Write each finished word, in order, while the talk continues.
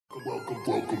Welcome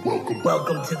to the comic zone.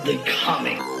 Welcome to the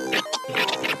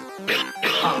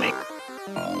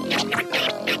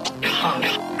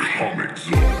comic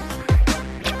zone.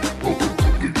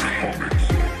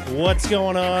 What's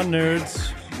going on,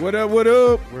 nerds? What up, what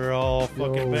up? We're all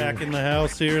fucking back in the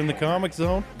house here in the comic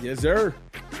zone. Yes, sir.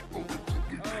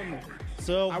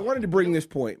 So I wanted to bring this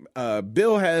point.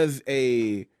 Bill has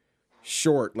a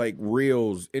short, like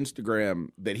Reels, Instagram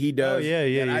that he does.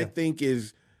 Yeah. I think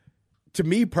is, to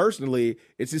me personally,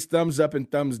 it's his thumbs up and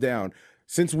thumbs down.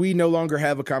 Since we no longer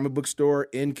have a comic book store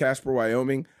in Casper,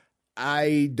 Wyoming,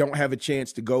 I don't have a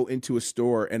chance to go into a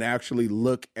store and actually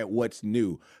look at what's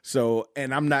new. So,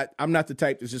 and I'm not the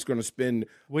type that's just going to spend.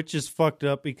 which is fucked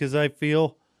up because I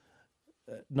feel,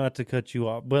 not to cut you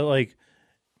off, but like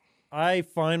I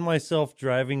find myself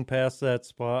driving past that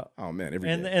spot. Oh man, every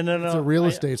And day. then It's a real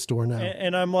estate store now.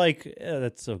 And I'm like,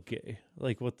 that's so gay.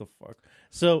 Like, what the fuck?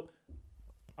 So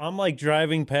I'm like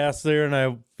driving past there and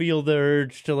I feel the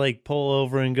urge to like pull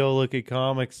over and go look at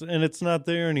comics, and it's not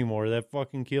there anymore. That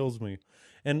fucking kills me.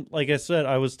 And like I said,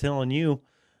 I was telling you,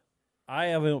 I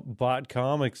haven't bought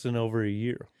comics in over a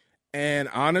year. And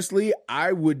honestly,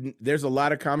 I wouldn't. There's a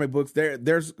lot of comic books there.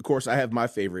 There's, of course, I have my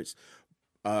favorites,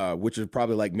 which is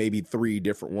probably like maybe 3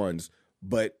 different ones.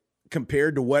 But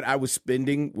compared to what I was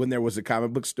spending when there was a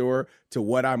comic book store to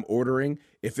what I'm ordering,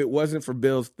 if it wasn't for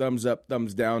Bill's thumbs up,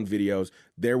 thumbs down videos,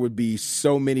 there would be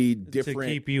so many different. To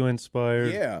keep you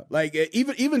inspired. Yeah, like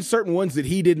even certain ones that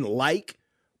he didn't like,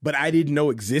 but I didn't know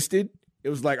existed. It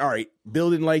was like, all right,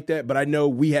 Bill didn't like that, but I know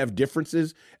we have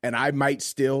differences, and I might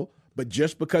still. But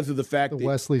just because of the fact that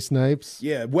Wesley Snipes.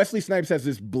 yeah, Wesley Snipes has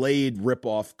this Blade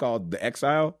ripoff called The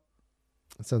Exile.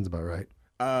 That sounds about right.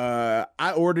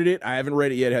 I ordered it. I haven't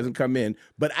read it yet. It hasn't come in.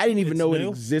 But I didn't even It's know new? it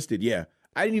existed. Yeah.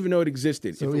 I didn't even know it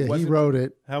existed. So If it yeah, he wasn't wrote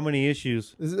it. How many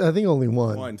issues? I think only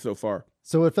one. one so far.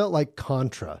 So it felt like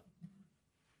Contra.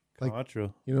 Like-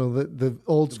 Contra. You know, the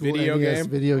old school video NES game?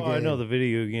 video Oh, game. I know the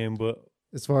video game, but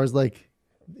As far as like,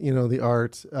 you know, the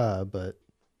art. But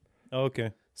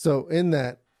okay. so in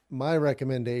that, my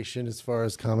recommendation as far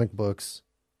as comic books.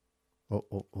 Oh,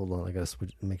 hold on. I gotta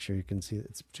switch, make sure you can see it.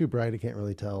 It's too bright. I can't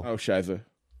really tell. Oh, Shiza.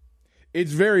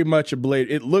 It's very much a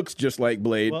Blade. It looks just like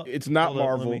Blade. Well, it's not hold on,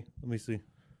 Marvel. let me see.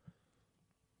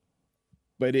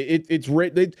 But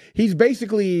he's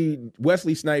basically,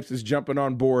 Wesley Snipes is jumping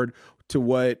on board to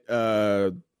what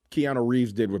Keanu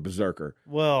Reeves did with Berserker.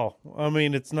 Well, I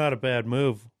mean, it's not a bad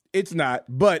move. It's not,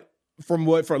 but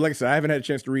like I said, I haven't had a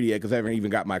chance to read it yet because I haven't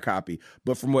even got my copy.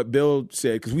 But from what Bill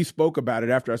said, because we spoke about it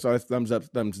after I saw his thumbs up,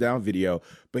 thumbs down video,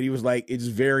 but he was like, it's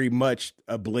very much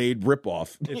a Blade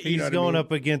ripoff. If he's going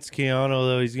up against Keanu,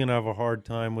 though, he's going to have a hard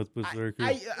time with Berserker.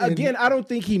 I don't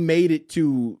think he made it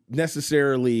to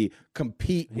necessarily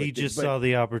compete with He just saw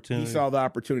the opportunity. He saw the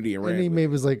opportunity and ran. And he with it.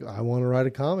 maybe was like, I want to write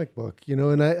a comic book, you know,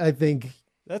 and I think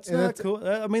That's and not that's- cool.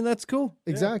 I mean, that's cool.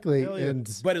 Yeah, exactly. hell yeah.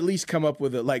 And But at least come up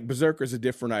with it. Like Berserker's a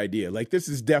different idea. Like this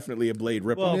is definitely a Blade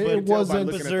ripoff. Well, You but can tell by wasn't-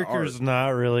 looking at the art. Berserker's not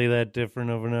really that different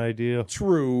of an idea.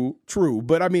 True.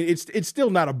 But I mean, it's still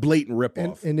not a blatant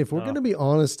ripoff. and if we're going to be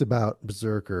honest about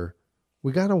Berserker,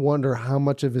 we got to wonder how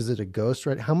much of is it a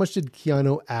ghostwrite? How much did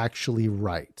Keanu actually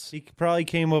write? He probably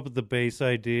came up with the base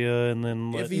idea and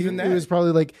then If even It that. was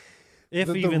probably like if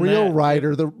the even real that,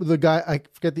 writer, the guy. I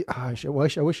forget the. I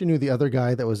wish I knew the other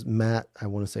guy that was Matt. I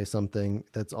want to say something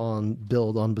that's on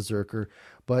build on Berserker,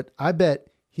 but I bet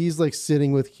he's like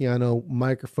sitting with Keanu,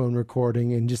 microphone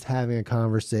recording, and just having a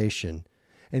conversation,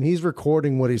 and he's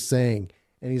recording what he's saying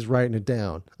and he's writing it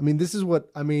down. I mean, this is what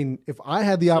I mean. If I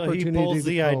had the So opportunity, he pulls to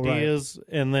the oh, right. ideas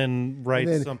and then writes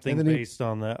then- something and then he based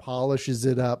on that. polishes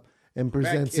it up and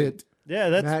presents Kent. it. Yeah,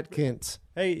 that's Matt Kent.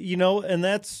 hey, you know, and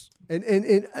that's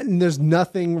And there's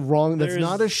nothing wrong. That's There's-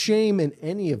 not a shame in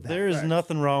any of that. there is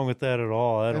nothing wrong with that at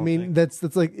all. I I don't mean, think.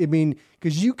 that's like, I mean,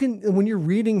 because you can, when you're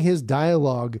reading his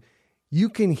dialogue, you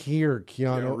can hear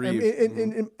Keanu. Reeves.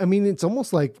 And I mean, it's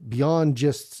almost like beyond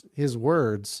just his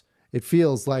words. It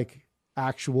feels like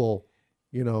actual,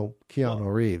 you know,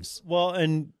 Keanu Reeves. Well,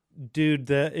 and dude,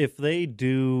 that if they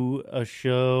do a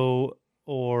show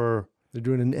or They're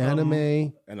doing an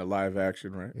anime. and a live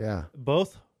action, right? Yeah,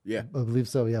 both, Yeah. I believe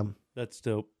so. Yeah. that's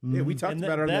dope. Yeah, we talked And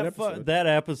about it on that episode.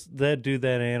 that dude,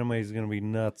 that anime is gonna be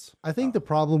nuts. I think the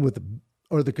problem with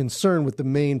or the concern with the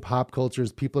main pop culture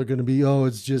is people are going to be, oh,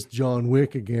 it's just John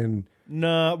Wick again.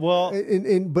 No, well,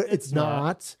 But it's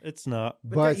not. it's not.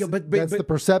 But, that's the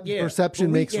perception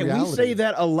but makes reality. We say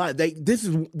that a lot. This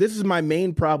is my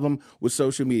main problem with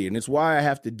social media, and it's why I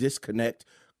have to disconnect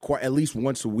at least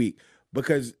once a week,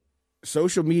 because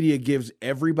social media gives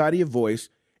everybody a voice,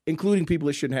 including people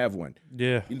that shouldn't have one.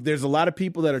 Yeah. There's a lot of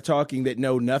people that are talking that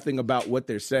know nothing about what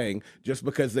they're saying just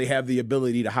because they have the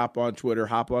ability to hop on Twitter,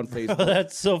 hop on Facebook.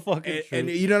 That's so fucking true. And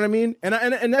you know what I mean?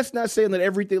 And that's not saying that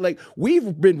everything, like,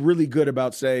 we've been really good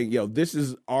about saying, this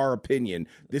is our opinion.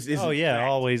 This is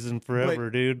always and forever,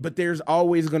 dude. But there's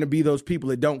always going to be those people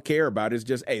that don't care about it. It's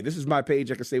just, hey, this is my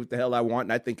page. I can say what the hell I want,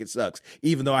 and I think it sucks,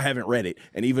 even though I haven't read it,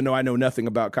 and even though I know nothing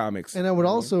about comics. And I would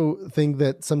also think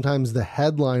that sometimes the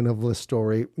headline of the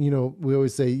story, we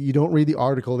always say you don't read the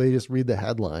article, they just read the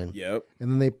headline. Yep.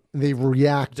 And then they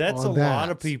react. That's on a lot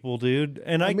of people, dude.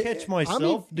 And I catch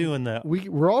myself doing that.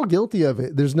 We're all guilty of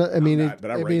it. There's not.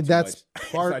 That's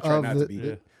part of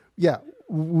the. Yeah,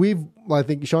 I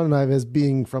think Sean and I, as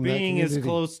being from being that as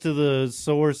close to the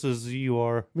source as you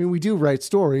are. I mean, we do write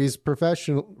stories,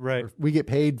 professional. Right. We get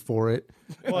paid for it.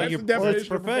 Well, it's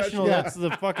professional. Yeah. That's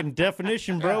the fucking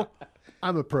definition, bro.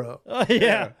 I'm a pro.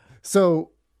 Yeah.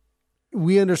 So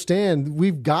we understand.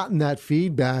 We've gotten that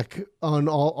feedback on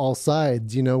all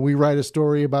sides. We write a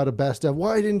story about a best of.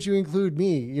 Why didn't you include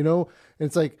me? And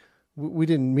it's like, we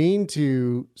didn't mean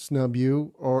to snub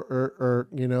you or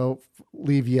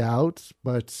leave you out,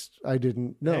 but I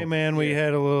didn't know. Hey, man, we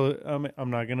had a little. I'm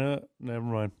not gonna. Never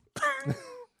mind.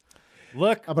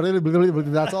 Look,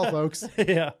 that's all, folks.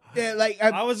 Yeah. Like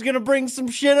I was gonna bring some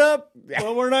shit up,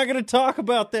 but we're not gonna talk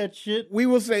about that shit. We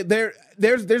will say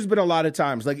there's been a lot of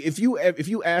times, like if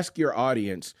you ask your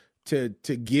audience to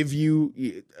give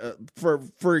you,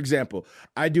 for example,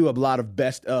 I do a lot of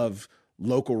best of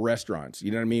local restaurants.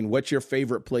 You know what I mean? What's your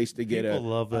favorite place to get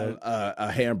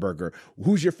a hamburger?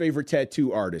 Who's your favorite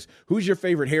tattoo artist? Who's your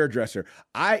favorite hairdresser?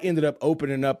 I ended up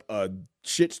opening up a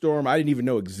shitstorm I didn't even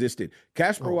know existed.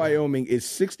 Casper, Wyoming is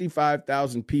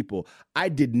 65,000 people. I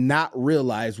did not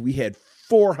realize we had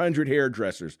 400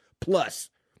 hairdressers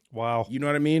plus. Wow. You know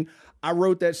what I mean? I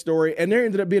wrote that story, and there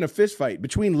ended up being a fist fight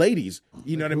between ladies.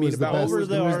 You know what I mean? About who was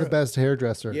the best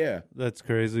hairdresser? Yeah. That's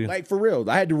crazy. Like, for real.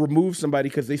 I had to remove somebody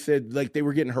because they said, like, they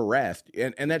were getting harassed.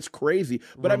 And that's crazy.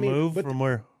 But from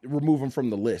where? Remove them from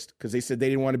the list because they said they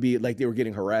didn't want to be, like, they were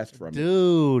getting harassed from it.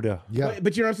 Dude. Yeah.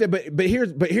 But you know what I'm saying? But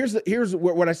here's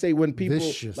what I say when people,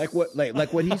 vicious. like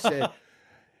what he said.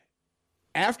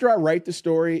 After I write the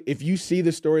story, if you see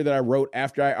the story that I wrote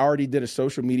after I already did a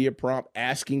social media prompt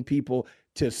asking people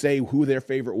to say who their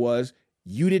favorite was,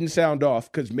 you didn't sound off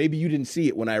because maybe you didn't see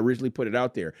it when I originally put it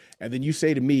out there. And then you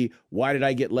say to me, why did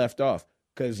I get left off?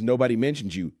 Because nobody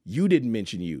mentioned you. You didn't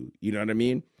mention you. You know what I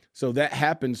mean? So that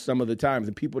happens some of the times,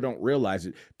 and people don't realize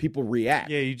it. People react.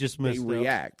 Yeah, you just missed They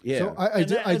react. Yeah. So I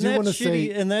do want to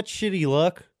say, and that's shitty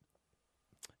luck.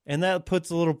 And that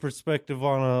puts a little perspective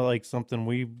on something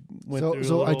we went through.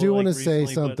 So I do want to say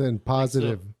recently, something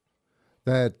positive.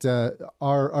 That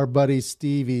our buddy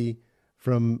Stevie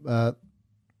from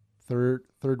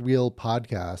Third Wheel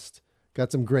Podcast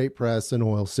got some great press in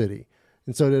Oil City,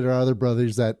 and so did our other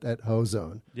brothers at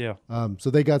Hozone. Yeah.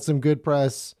 So they got some good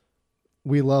press.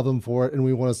 We love them for it, and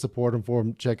we want to support them for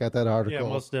them. Check out that article. Yeah,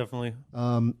 most definitely.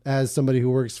 As somebody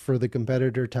who works for the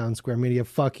competitor Town Square Media,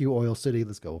 fuck you, Oil City.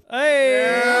 Let's go.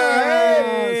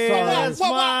 Hey, sorry. that's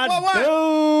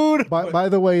my dude. By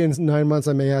the way, in 9 months,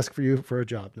 I may ask for you for a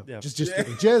job. No, Yeah. just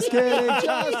kidding. Just kidding.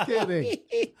 Just kidding.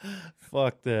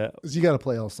 Fuck that. You got to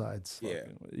play all sides.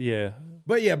 Yeah.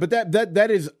 But that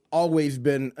has always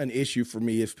been an issue for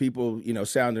me is people,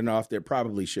 sounding off that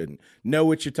probably shouldn't. Know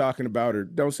what you're talking about or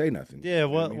don't say nothing. Yeah,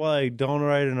 why don't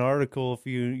write an article if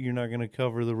you're not going to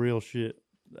cover the real shit?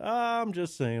 I'm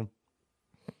just saying.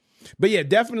 But yeah,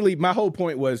 definitely my whole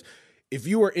point was if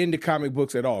you are into comic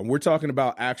books at all, and we're talking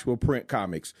about actual print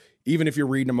comics, even if you're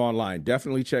reading them online,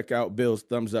 definitely check out Bill's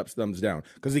thumbs up, thumbs down.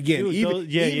 Because again,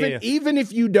 even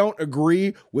if you don't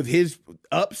agree with his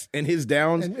ups and his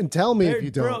downs, and tell me if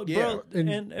you don't. Bro,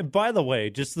 and by the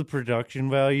way, just the production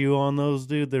value on those,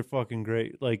 dude, they're fucking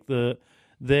great. Like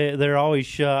they're always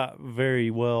shot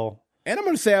very well. And I'm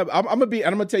gonna say I'm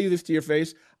gonna tell you this to your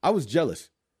face. I was jealous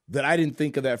that I didn't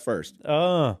think of that first.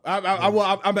 I'm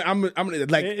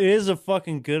like, it is a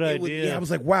fucking good idea. I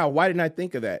was like, wow, why didn't I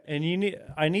think of that? And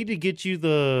I need to get you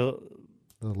the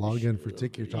login for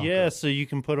TikTok. Yeah, so you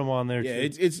can put them on there. Yeah,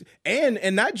 too. it's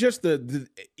and not just the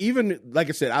even like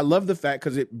I said, I love the fact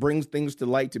because it brings things to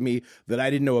light to me that I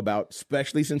didn't know about,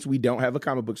 especially since we don't have a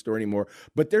comic book store anymore.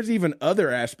 But there's even other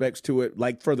aspects to it,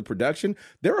 like for the production.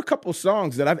 There are a couple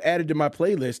songs that I've added to my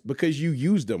playlist because you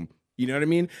used them. You know what I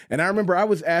mean? And I remember I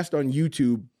was asked on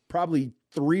YouTube probably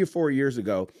 3 or 4 years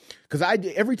ago because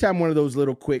every time one of those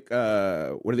little quick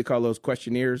what do they call those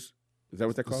questionnaires? Is that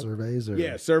what they're called? Surveys or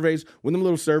Yeah, surveys. When them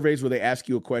little surveys where they ask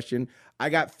you a question, I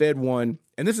got fed one,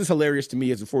 and this is hilarious to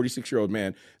me as a 46-year-old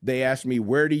man. They asked me,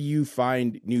 where do you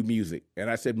find new music? And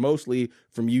I said mostly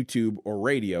from YouTube or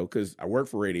radio, because I work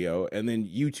for radio, and then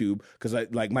YouTube, because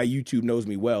my YouTube knows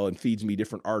me well and feeds me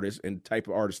different artists and type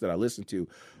of artists that I listen to.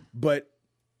 But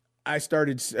I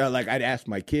started, I'd ask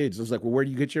my kids, I was like, well, where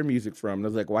do you get your music from? And I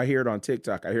was like, well, I hear it on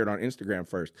TikTok. I hear it on Instagram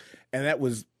first. And I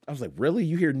was like, really?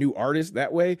 You hear new artists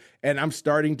that way? And I'm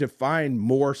starting to find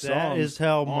more songs. That is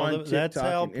how on TikTok that's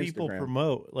how and people Instagram.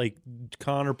 promote, like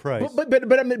Connor Price.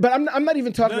 But I'm not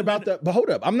even talking about the. But hold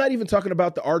up, I'm not even talking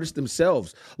about the artists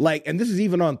themselves. Like, and this is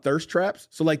even on thirst traps.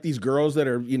 So like these girls that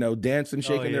are dancing,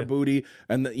 shaking their booty,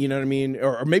 and you know what I mean,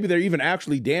 or maybe they're even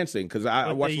actually dancing because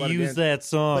I watch a lot of use that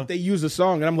song. But they use a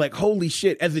song, and I'm like, holy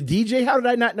shit! As a DJ, how did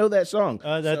I not know that song?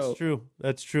 That's true.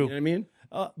 That's true. You know what I mean?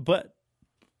 But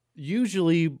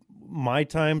usually my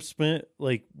time spent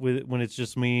when it's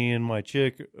just me and my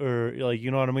chick, or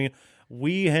you know what I mean,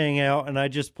 we hang out and I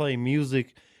just play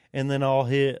music, and then I'll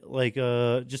hit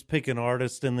just pick an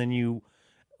artist, and then you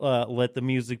let the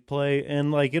music play,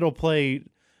 and it'll play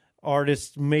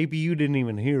artists maybe you didn't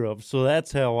even hear of. So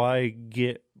that's how I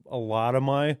get a lot of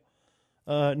my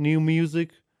new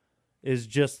music, is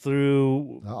just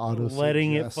through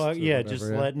letting it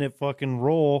letting it fucking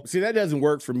roll. See, that doesn't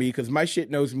work for me because my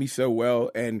shit knows me so well,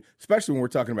 and especially when we're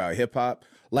talking about hip hop,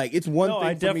 it's one thing.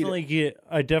 I definitely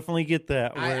get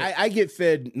that. I get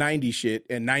fed 90s shit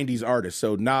and 90s artists.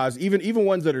 So Nas, even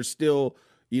ones that are still,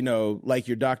 like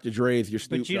your Dr. Dre's, your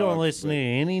Snoop But you Dogg, don't listen to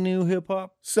any new hip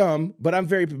hop? Some, but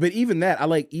but even that, I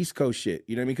like East Coast shit,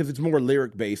 you know what I mean? Because it's more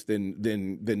lyric based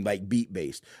than like beat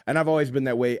based. And I've always been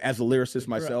that way as a lyricist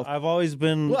myself. I've always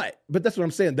been. But that's what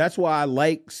I'm saying. That's why I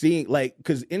like seeing,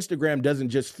 because Instagram doesn't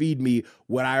just feed me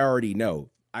what I already know.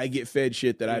 I get fed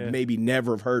shit that I maybe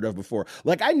never have heard of before.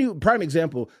 I knew, prime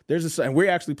example, there's a song, and we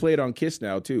actually play it on Kiss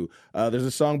now too. There's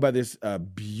a song by this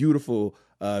beautiful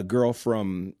girl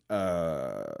from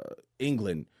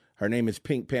England. Her name is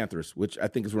Pink Panthers, which I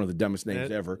think is one of the dumbest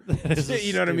names ever.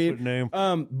 You know what I mean? Name.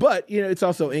 But it's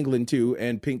also England too,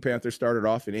 and Pink Panther started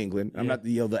off in England. I'm not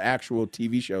the actual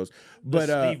TV shows, but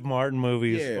the Steve Martin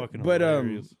movie is fucking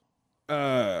hilarious.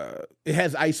 It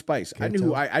has Ice Spice. I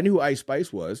knew who Ice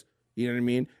Spice was. You know what I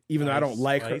mean? Even though I don't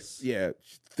like her. Yeah,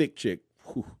 thick chick.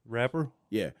 Whew. Rapper?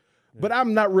 Yeah. But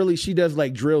I'm not really, she does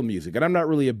drill music, and I'm not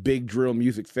really a big drill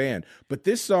music fan. But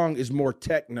this song is more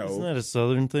techno. Isn't that a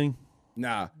Southern thing?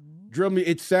 Nah. Drill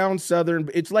music, it sounds Southern.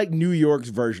 It's like New York's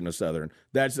version of Southern.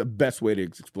 That's the best way to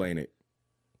explain it.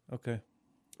 Okay.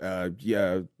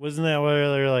 Yeah. Wasn't that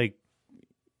where they're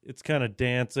it's kind of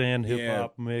dance and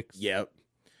hip-hop mix? Yep.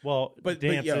 Well,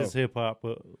 dance is hip hop,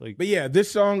 but But yeah,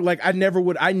 this song, I never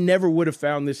would have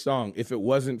found this song if it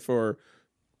wasn't for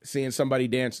seeing somebody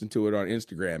dancing to it on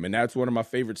Instagram, and that's one of my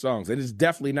favorite songs. And it's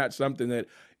definitely not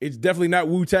it's definitely not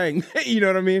Wu-Tang. You know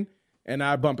what I mean? And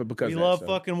I bump it because we love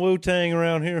fucking Wu-Tang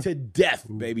around here to death,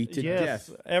 baby, to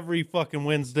death. Every fucking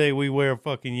Wednesday we wear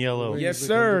fucking yellow. Yes,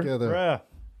 sir. Bruh.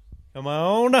 Come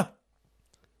on.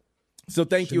 So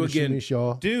thank you again,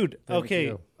 dude.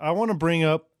 Okay, I want to bring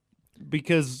up.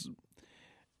 Because,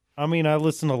 I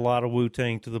listen to a lot of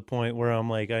Wu-Tang to the point where I'm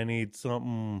like, I need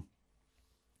to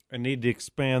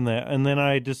expand that. And then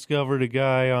I discovered a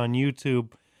guy on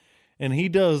YouTube, and he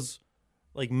does,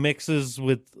 mixes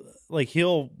with,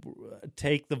 he'll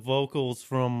take the vocals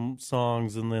from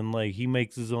songs, and then, he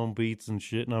makes his own beats and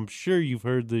shit. And I'm sure you've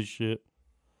heard this shit.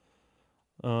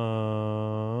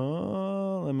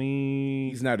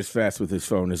 He's not as fast with his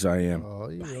phone as I am. Oh,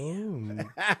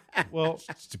 Well,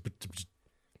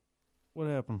 what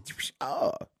happened?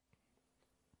 Oh.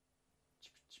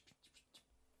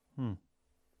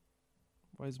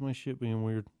 Why is my shit being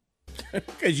weird?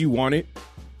 Because you want it.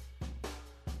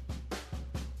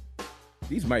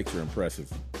 These mics are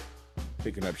impressive.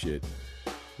 Picking up shit.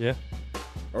 Yeah.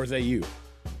 Or is that you?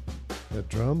 That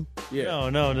drum? Yeah.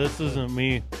 No, this isn't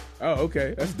me. Oh,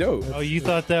 okay. That's dope. Oh, you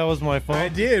thought that was my phone? I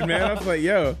did, man. I was like,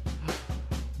 yo.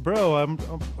 Bro, I'm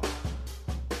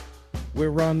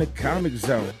We're on the Comic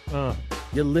Zone.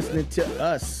 You're listening to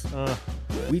us.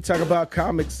 We talk about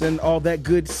comics and all that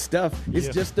good stuff. It's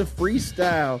just a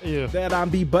freestyle that I'm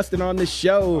be busting on the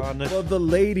show for the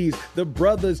ladies, the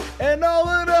brothers, and all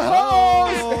of the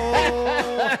hoes.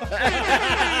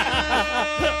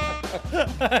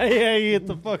 Yeah, you hit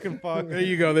the fucking fuck. There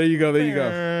you go.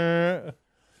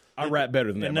 I rap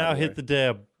better than that. And now hit the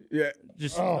dab. Yeah.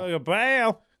 Just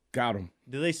bam. Got him.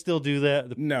 Do they still do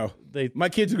that? No. My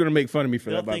kids are going to make fun of me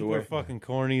for that, by the way. They'll think we're fucking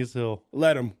corny as hell.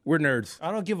 Let them. We're nerds.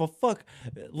 I don't give a fuck.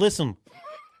 Listen.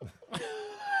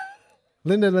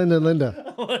 Linda.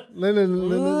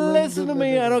 Listen to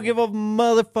me. I don't give a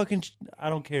motherfucking. I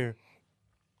don't care.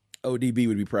 ODB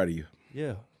would be proud of you.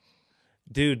 Yeah,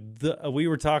 dude. We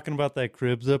were talking about that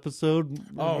Cribs episode.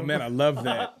 Oh man, I love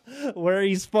that. Where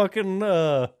he's fucking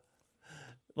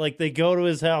like they go to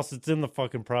his house. It's in the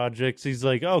fucking projects. He's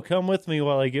like, "Oh, come with me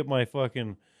while I get my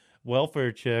fucking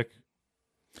welfare check."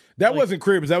 That wasn't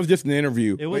Cribs. That was just an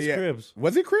interview. It was Cribs.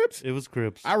 Was it Cribs? It was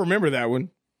Cribs. I remember that one.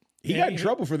 He got in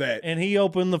trouble for that. And he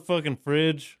opened the fucking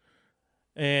fridge,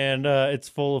 and it's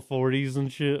full of 40s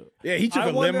and shit. Yeah, he took a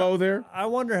limo there. I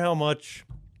wonder how much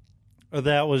of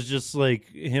that was just like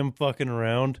him fucking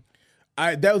around.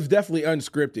 That was definitely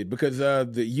unscripted because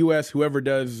the U.S. whoever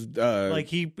does like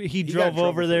he drove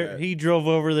over there. He drove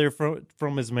over there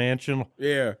from his mansion.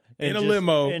 Yeah, in a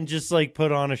limo and just like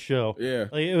put on a show. Yeah,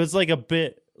 like, it was like a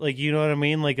bit, like you know what I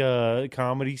mean, like a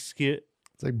comedy skit.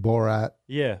 It's like Borat.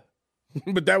 Yeah.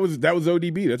 But that was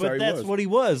ODB. That's how he was. That's what he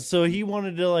was. So he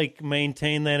wanted to like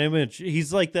maintain that image.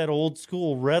 He's like that old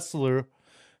school wrestler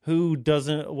who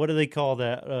doesn't. What do they call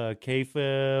that?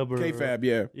 Kayfabe or Kayfabe,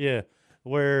 yeah, yeah.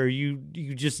 Where you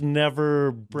just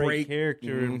never break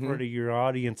character in front of your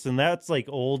audience, and that's like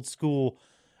old school,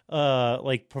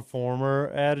 like performer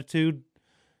attitude.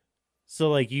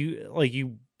 So like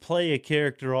you play a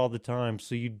character all the time,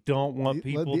 so you don't want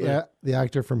people. The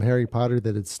actor from Harry Potter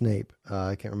that did Snape,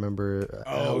 I can't remember.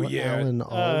 Alan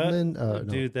Alden. No.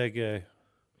 Dude, that guy.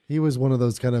 He was one of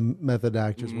those kind of method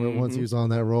actors where once he was on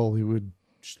that role, he would.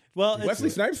 Well, Wesley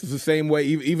Snipes was the same way,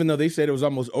 even though they said it was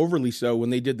almost overly so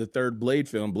when they did the third Blade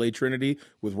film, Blade Trinity,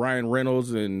 with Ryan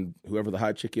Reynolds and whoever the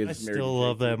hot chick is. I still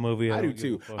love that movie. I do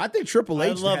too. I think Triple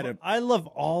H I love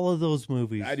all of those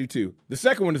movies. I do too. The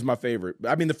second one is my favorite.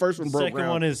 I mean, the first one broke ground. The second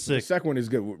one is sick. The second one is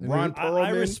good. Ron Perlman. I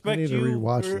respect I need you. to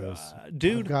rewatch those.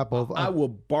 Dude, I've got both. I will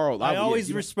borrow. I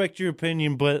always respect your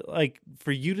opinion, but like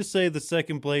for you to say the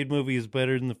second Blade movie is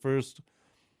better than the first,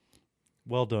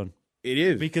 well done. It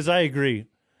is. Because I agree.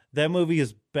 That movie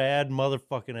is bad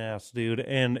motherfucking ass, dude.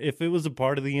 And if it was a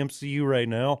part of the MCU right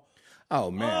now,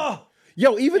 oh man,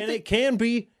 yo, it can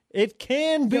be. It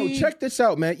can be. Yo, check this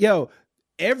out, man. Yo,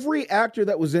 every actor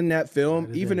that was in that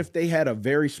film, even if they had a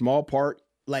very small part,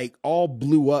 like all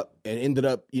blew up and ended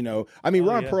up. You know, I mean,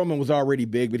 Ron Perlman was already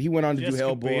big, but he went on to Jessica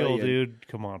do Hellboy. Biel, dude,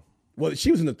 come on. Well,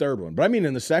 she was in the third one, but I mean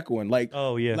in the second one, like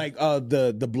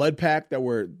the Blood Pack that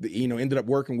were ended up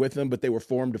working with him, but they were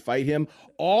formed to fight him.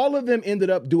 All of them ended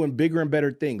up doing bigger and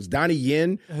better things. Donnie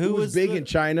Yen, who was big in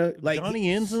China, like Donnie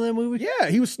Yen's in that movie. Yeah,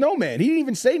 he was Snowman. He didn't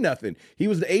even say nothing. He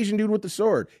was the Asian dude with the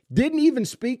sword. Didn't even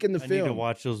speak in the film. I need to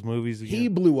watch those movies again. He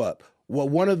blew up. Well,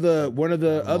 one of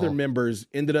the other members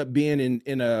ended up being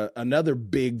in another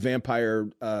big vampire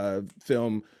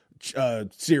film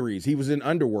series. He was in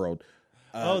Underworld.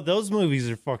 Those movies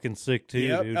are fucking sick too,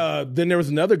 dude. Then there was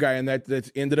another guy in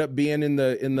that ended up being in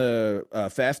the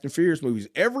Fast and Furious movies.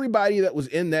 Everybody that was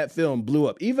in that film blew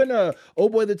up. Even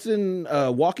old boy that's in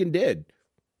Walking Dead,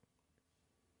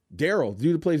 Daryl,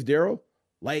 dude who plays Daryl,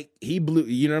 like he blew.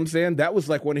 You know what I'm saying? That was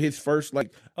like one of his first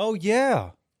like. Oh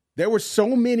yeah. There were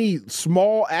so many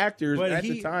small actors at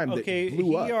the time that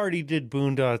blew up. He already did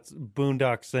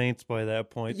Boondock Saints by that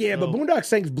point. Yeah, but Boondock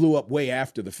Saints blew up way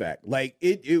after the fact. Like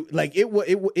it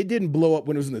didn't blow up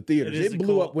when it was in the theaters. It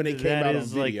blew up when it came out on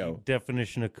video. Like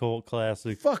definition of cult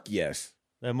classic. Fuck yes.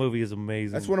 That movie is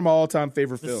amazing. That's one of my all-time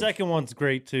favorite films. The second one's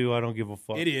great too. I don't give a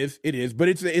fuck. It is, but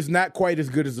it's not quite as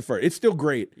good as the first. It's still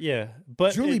great. Yeah,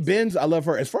 but Julie Benz, I love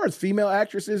her. As far as female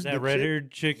actresses, that red-haired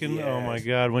chicken. Yes. Oh my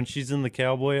god, when she's in the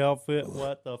cowboy outfit,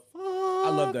 what the fuck? I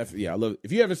love that. Yeah, I love it.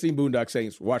 If you haven't seen Boondock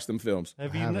Saints, watch them films.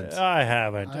 Have you? I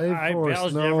haven't. I've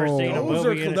course, never seen a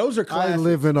movie. Those are classics. I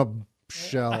live in a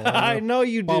shell. I know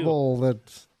you do. Bubble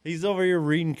that. He's over here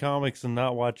reading comics and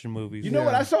not watching movies. You know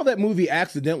what? I saw that movie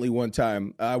accidentally one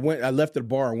time. I left the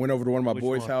bar and went over to one of my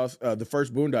boys' house, the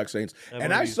first Boondock Saints,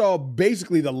 and I saw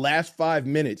basically the last 5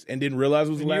 minutes and didn't realize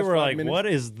it was the last 5 minutes. You were like, "What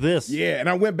is this?" Yeah, and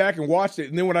I went back and watched it,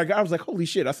 and then when I was like, "Holy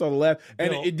shit!" I saw the last,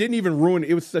 and it didn't even ruin it.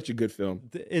 It was such a good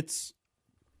film. That's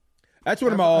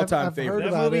one of my all-time favorites.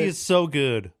 That movie is so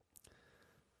good.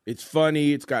 It's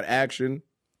funny. It's got action.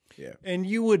 Yeah. And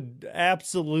you would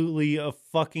absolutely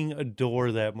fucking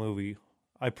adore that movie.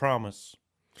 I promise.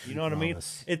 You know what I mean?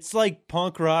 It's like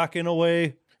punk rock in a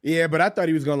way. Yeah, but I thought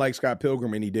he was going to like Scott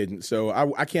Pilgrim, and he didn't. So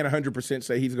I can't 100%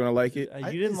 say he's going to like it.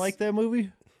 You didn't like that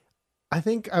movie? I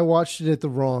think I watched it at the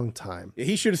wrong time. Yeah,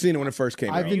 he should have seen it when it first came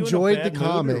out. I've enjoyed the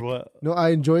comic. No, I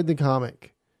enjoyed the comic.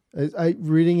 I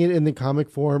reading it in the comic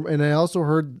form, and I also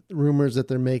heard rumors that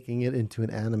they're making it into an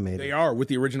animated. They are with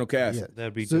the original cast. Yeah.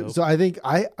 That'd be dope. So I think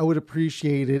I would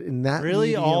appreciate it in that.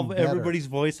 Really, everybody's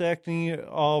voice acting.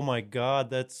 Oh my god,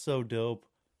 that's so dope.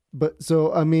 but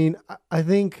so I mean, I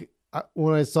think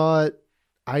when I saw it,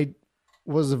 I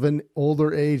was of an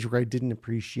older age where I didn't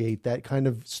appreciate that kind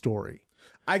of story.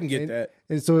 I can get that.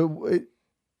 And so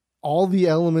all the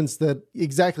elements that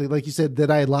exactly like you said that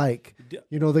I like,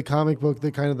 the comic book,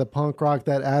 the kind of the punk rock,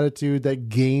 that attitude, that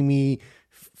gamey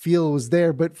feel was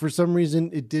there, but for some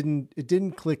reason it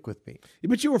didn't click with me.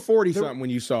 But you were 40 something when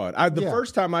you saw it. The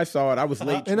first time I saw it, I was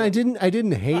late. And I didn't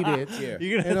hate it.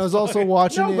 Yeah. And I was also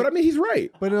watching it. But I mean, he's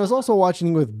right. But I was also watching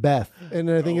it with Beth. And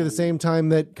I think at the same time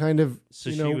that kind of, So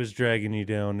she was dragging you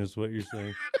down is what you're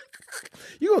saying.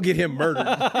 You gonna get him murdered.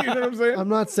 You know what I'm saying? I'm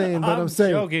not saying, but I'm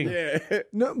saying. Joking. Yeah.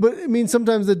 No, but I mean,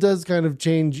 sometimes it does kind of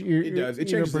change your. It does. It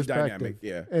changes the dynamic.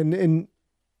 Yeah. And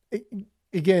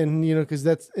again, because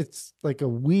it's like a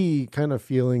we kind of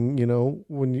feeling,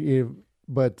 when you,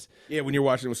 but. Yeah, when you're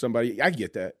watching it with somebody, I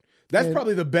get that. That's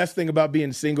probably the best thing about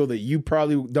being single that you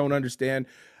probably don't understand.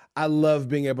 I love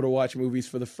being able to watch movies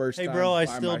for the first time. Hey, bro, I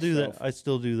still do that. I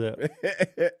still do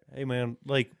that. Hey, man,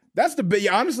 like. That's the big.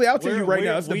 Honestly, I'll tell you right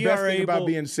now. That's the best thing about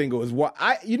being single is what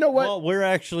I. You know what? Well, we're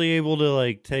actually able to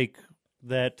like take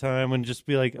that time and just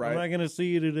be like, I'm not gonna see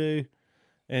you today,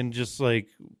 and just like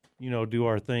do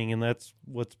our thing, and that's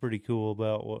what's pretty cool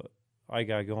about what I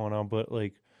got going on. But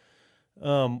like,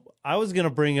 I was gonna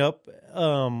bring up,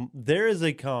 there is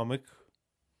a comic.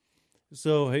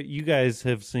 So you guys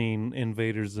have seen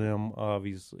Invader Zim,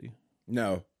 obviously.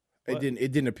 No, it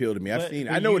didn't appeal to me. I've seen.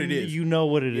 I know what it is. You know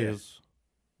what it is.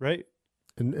 Right?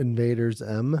 Invaders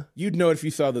M. You'd know it if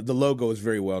you saw the logo is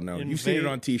very well known. You've seen it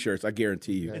on T-shirts, I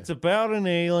guarantee you. It's about an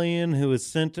alien who is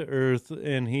sent to Earth,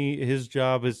 and his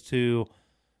job is to,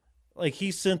 like,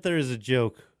 he's sent there as a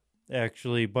joke,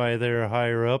 actually, by their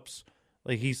higher ups.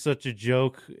 Like, he's such a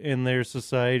joke in their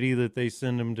society that they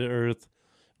send him to Earth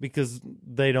because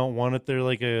they don't want it. They're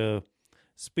like a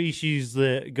species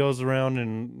that goes around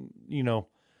and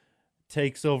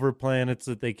takes over planets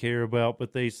that they care about,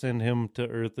 but they send him to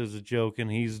Earth as a joke, and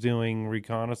he's doing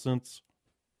reconnaissance.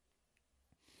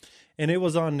 And it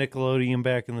was on Nickelodeon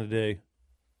back in the day.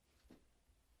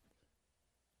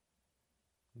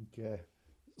 Okay.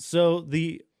 So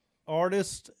the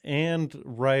artist and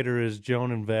writer is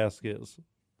Jonan Vasquez.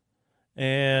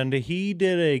 And he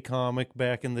did a comic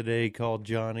back in the day called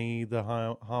Johnny the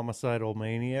Homicidal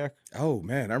Maniac. Oh,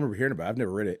 man, I remember hearing about it. I've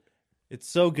never read it. It's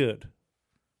so good.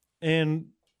 And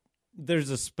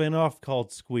there's a spinoff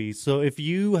called Squeeze. So if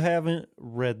you haven't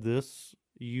read this,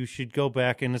 you should go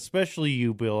back, and especially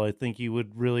you, Bill, I think you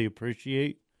would really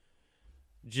appreciate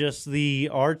just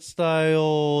the art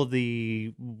style,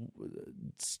 the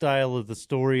style of the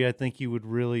story. I think you would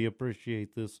really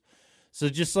appreciate this. So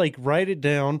just like write it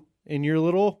down in your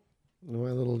little...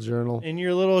 My little journal. In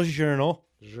your little journal.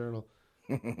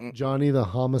 Johnny the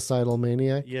Homicidal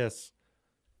Maniac? Yes.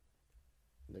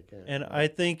 And I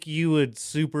think you would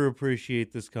super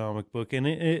appreciate this comic book. And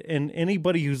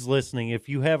anybody who's listening, if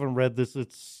you haven't read this,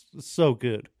 it's so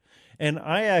good. And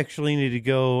I actually need to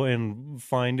go and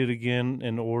find it again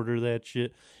and order that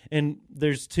shit. And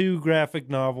there's 2 graphic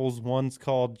novels. One's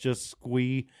called just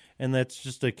Squee, and that's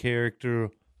just a character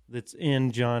that's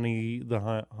in Johnny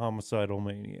the Homicidal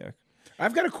Maniac.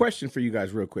 I've got a question for you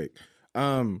guys real quick.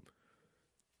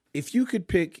 If you could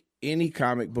pick any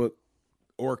comic book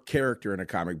or character in a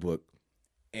comic book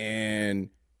and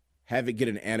have it get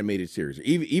an animated series,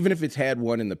 even if it's had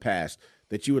one in the past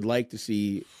that you would like to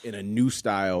see in a new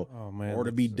style or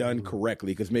to be done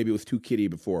correctly because maybe it was too kiddie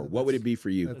before, what would it be for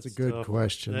you? That's a good tough.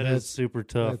 question. That's super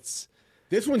tough.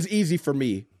 This one's easy for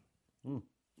me.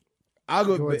 I'll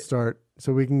go ahead and start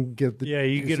so we can get the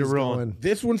you get it rolling.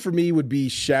 This one for me would be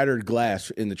Shattered Glass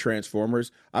in the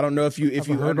Transformers. I don't know if you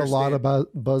heard a lot about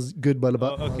buzz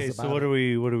about. Okay, so what are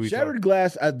we Shattered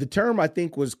Glass? The term I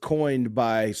think was coined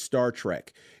by Star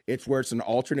Trek. It's where it's an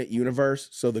alternate universe,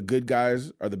 so the good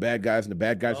guys are the bad guys and the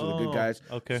bad guys are the good guys.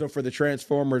 Okay. So for the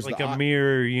Transformers, like a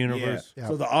mirror universe. Yeah.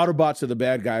 So the Autobots are the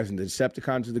bad guys and the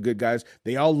Decepticons are the good guys.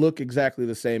 They all look exactly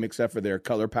the same except for their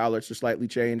color palettes are slightly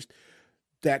changed.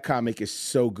 That comic is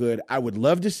so good. I would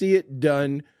love to see it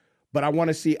done, but I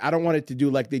don't want it to do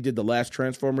like they did the last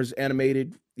Transformers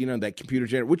animated, that computer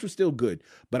generated, which was still good.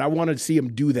 But I want to see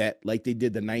them do that like they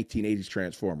did the 1980s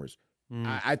Transformers.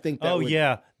 I think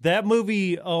that that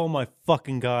movie, oh my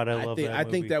fucking God, I love that movie. I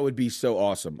think that would be so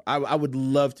awesome. I would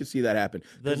love to see that happen.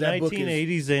 The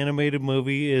 1980s animated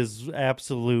movie is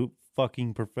absolute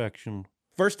fucking perfection.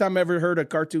 First time I ever heard a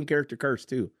cartoon character curse,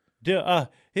 too.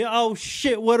 Oh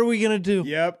shit! What are we gonna do?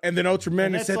 Yep. And then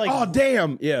Ultraman said, "Oh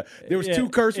damn!" Yeah, there was 2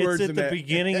 curse words in that. It's at the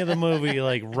beginning of the movie,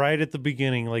 like right at the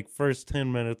beginning, like first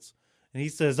 10 minutes, and he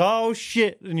says, "Oh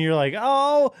shit!" and you're like,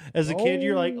 "Oh!" As a kid,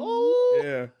 you're like, "Oh!"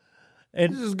 Yeah.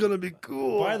 And This is gonna be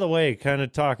cool. by the way, kind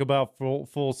of talk about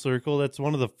full circle. That's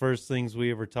one of the first things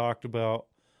we ever talked about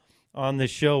on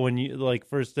this show. When you like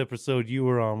first episode you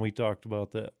were on, we talked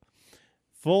about that.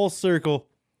 Full circle.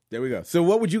 There we go. So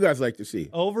what would you guys like to see?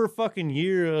 Over a fucking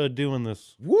year doing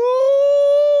this.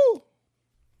 Woo!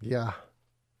 Yeah.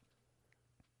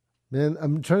 Man,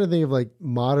 I'm trying to think of like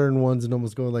modern ones and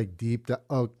almost going like deep.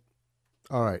 Oh,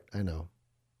 all right. I know.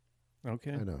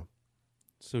 Okay. I know.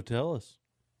 So tell us.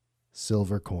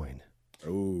 Silver Coin.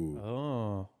 Ooh.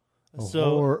 Oh. A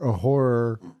So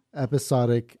horror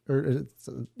episodic, or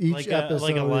each like episode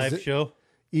like a live is, show.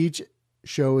 Each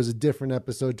show is a different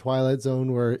episode. Twilight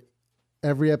Zone, where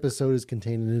every episode is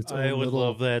contained in its I own would little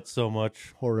love that so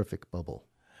much. horrific bubble.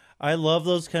 I love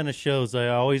those kind of shows. I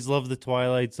always love the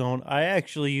Twilight Zone. I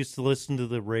actually used to listen to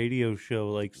the radio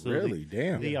show, like so Really?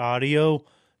 Damn. the audio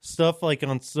stuff, like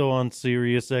on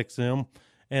Sirius XM,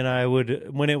 and I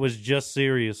would when it was just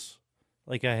Sirius,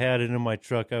 like I had it in my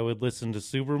truck. I would listen to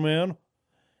Superman,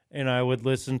 and I would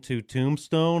listen to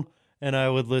Tombstone, and I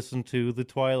would listen to the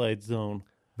Twilight Zone.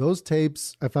 Those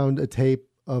tapes, I found a tape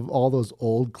of all those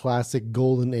old classic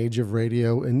golden age of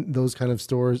radio and those kind of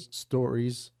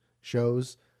stories,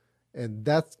 shows. And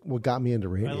that's what got me into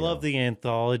radio. I love the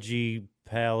anthology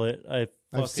palette. I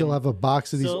still have a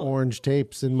box of these So, orange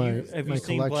tapes in my Have my you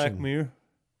seen collection. Black Mirror?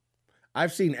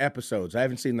 I've seen episodes. I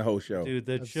haven't seen the whole show. Dude,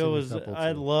 that I've show seen a is. couple,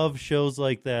 I too. love shows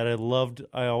like that.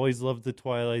 I always loved the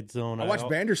Twilight Zone. I watched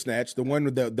Bandersnatch, the one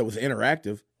that was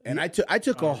interactive, and I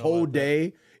took a whole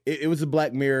day. It was a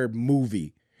Black Mirror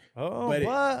movie. Oh, But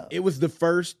what? it was the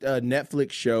first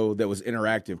Netflix show that was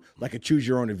interactive, like a choose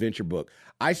your own adventure book.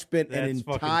 I spent an That's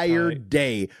fucking entire tight.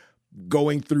 day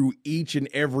going through each and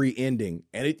every ending,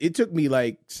 and it took me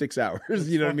like 6 hours.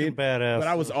 You know what I mean? Badass. But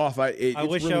I was off. I it's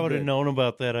wish really I would have good. known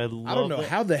about that. I don't know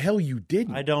how the hell you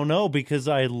didn't. I don't know because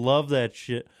I love that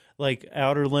shit. Like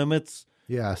Outer Limits,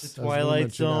 Yes, The I was gonna Twilight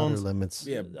mention Outer Zones. Limits.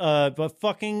 Yeah, but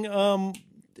fucking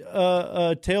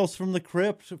Tales from the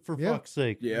Crypt for Yeah. fuck's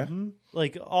sake. yeah.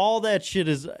 Like all that shit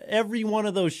is every one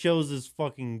of those shows is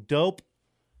fucking dope.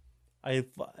 I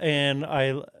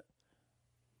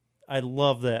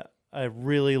love that. I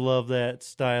really love that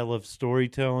style of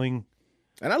storytelling.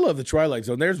 And I love the Twilight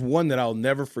Zone. There's one that I'll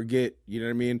never forget. You know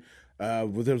what I mean?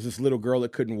 Where there was this little girl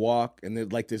that couldn't walk, and then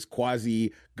like this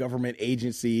quasi government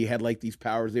agency had like these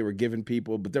powers they were giving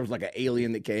people, but there was like an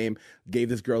alien that came, gave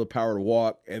this girl the power to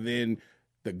walk, and then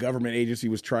the government agency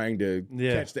was trying to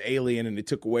catch the alien, and it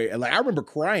took away. And like I remember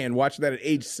crying watching that at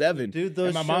age 7. Dude,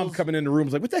 those and my mom shows- coming in the room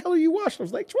was like, "What the hell are you watching?" I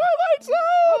was like, "Twilight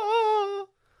Zone."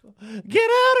 Get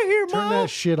out of here, Turn Mom! that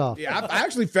shit off. Yeah, I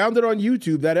actually found it on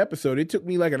YouTube, that episode. It took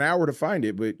me like an hour to find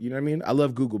it, but you know what I mean? I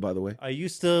love Google, by the way. I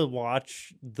used to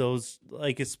watch those,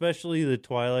 like especially the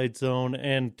Twilight Zone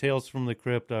and Tales from the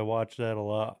Crypt. I watched that a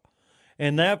lot,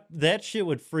 and that shit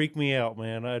would freak me out,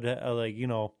 man. I like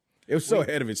It was so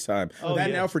ahead of its time. Oh, That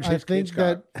yeah. now for I think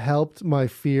Hitchcock. that helped my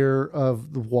fear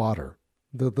of the water.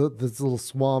 This little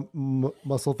swamp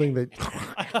muscle thing that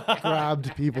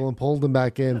grabbed people and pulled them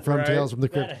back in from Right. Tales from the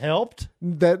that Crypt. helped.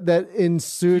 That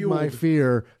ensued my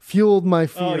fear, fueled my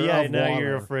fear Oh yeah, of now water.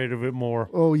 you're afraid of it more.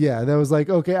 Oh yeah, that was like,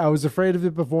 okay, I was afraid of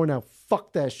it before. Now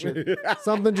fuck that shit.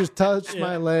 Something just touched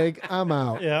my leg. I'm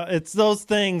out. Yeah, it's those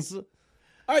things. All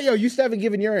right, yo, you still haven't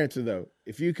given your answer though.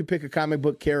 If you could pick a comic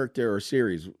book character or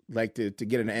series, like to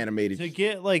get an animated, To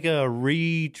get like a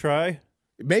retry.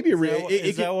 maybe a Is, real. that,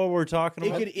 is that what we're talking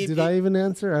about? Did I even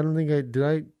answer? I don't think I did.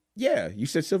 I Yeah, you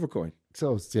said silver coin.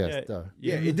 so yes. Yeah. Duh.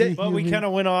 Yeah, it did. But we kind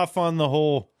of went off on the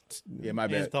whole Yeah, my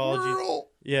bad. anthology.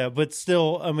 Yeah, but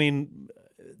still, I mean,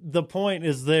 the point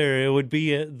is there. It would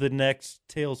be the next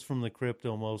Tales from the Crypt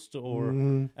almost,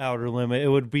 or Outer Limit. It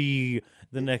would be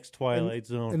the next Twilight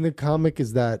Zone. And the comic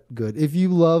is that good. If you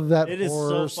love that It is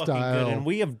horror so fucking style, good, and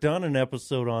we have done an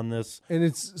episode on this. and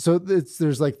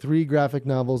there's like 3 graphic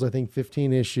novels. I think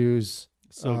 15 issues.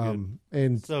 So good.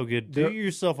 And So good. Do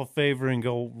yourself a favor and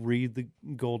go read the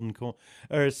Golden Coin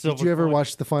or Silver. did you ever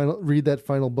Coin. read that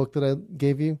final book that I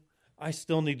gave you? I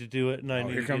still need to do it, and I Oh,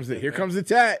 need here to comes get the that here back. comes the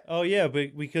tat. Oh yeah,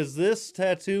 but because this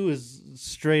tattoo is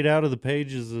straight out of the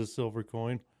pages of Silver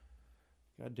Coin.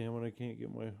 God damn it! I can't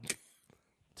get my.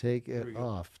 Take it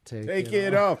off. Take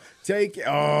it off. Take it.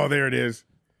 Oh, there it is.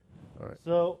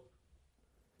 So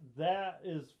that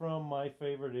is from my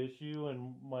favorite issue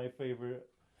and my favorite.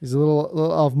 He's a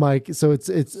little off mic, so it's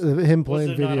him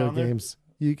playing it not video on there? games.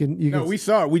 You can No, we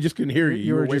saw it. We just couldn't hear you.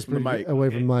 You were away just from the pretty mic. away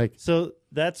from the mic. So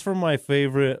that's from my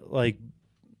favorite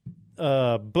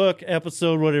book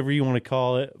episode, whatever you want to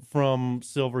call it, from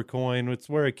Silver Coin. It's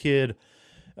where a kid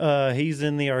he's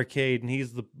in the arcade and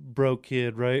he's the broke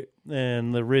kid, right?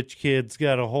 And the rich kid's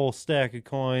got a whole stack of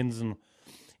coins and,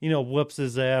 whoops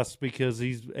his ass because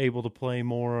he's able to play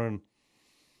more. And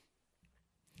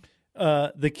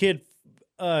the kid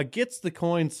gets the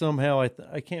coin somehow.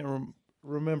 I can't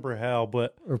remember how,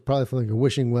 but Or probably from like a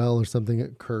wishing well or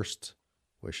something, cursed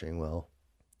wishing well.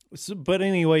 so, but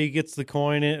anyway, he gets the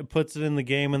coin, it puts it in the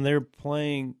game, and they're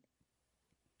playing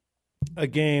a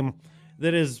game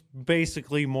that is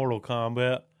basically Mortal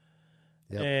Kombat.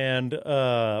 Yep. And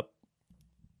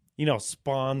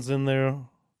Spawn's in there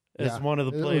as one of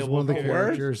the It was playable one of the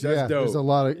characters. characters. That's Yeah, dope. there's a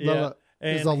lot of Yeah.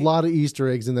 there's And a lot of Easter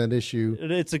eggs in that issue.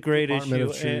 It's a great Department issue.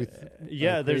 of Truth, And,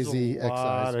 there's crazy a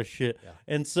lot excise. of shit. Yeah.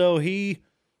 And so he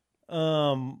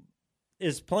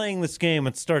is playing this game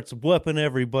and starts whooping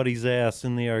everybody's ass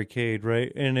in the arcade,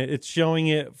 right? And it's showing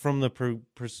it from the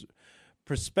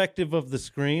perspective of the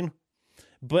screen.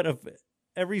 But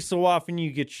every so often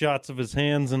you get shots of his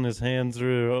hands, and his hands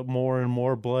are more and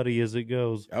more bloody as it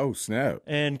goes. Oh, snap.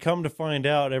 And come to find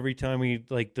out, every time he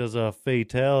does a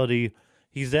fatality,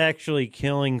 he's actually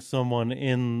killing someone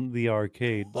in the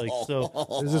arcade. So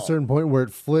There's a certain point where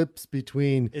it flips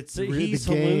between he's the game,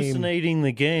 hallucinating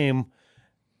the game,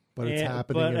 but it's and-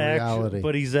 happening in actu- reality.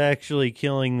 But he's actually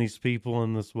killing these people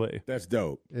in this way. That's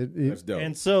dope. That's dope.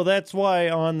 And so that's why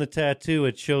on the tattoo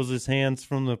it shows his hands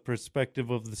from the perspective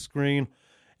of the screen,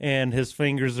 and his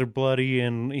fingers are bloody,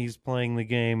 and he's playing the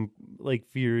game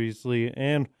furiously.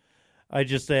 And I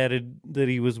just added that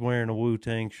he was wearing a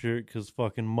Wu-Tang shirt because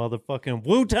fucking motherfucking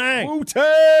Wu-Tang!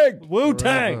 Wu-Tang!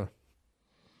 Wu-Tang! Forever.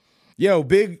 Yo,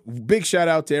 big shout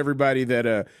out to everybody that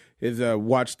has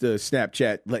watched the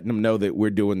Snapchat, letting them know that we're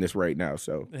doing this right now.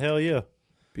 So Hell yeah.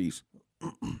 peace.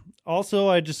 Also,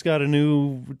 I just got a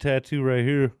new tattoo right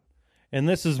here. And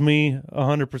this is me,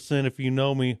 100% if you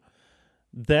know me.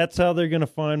 That's how they're going to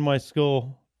find my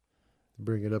skull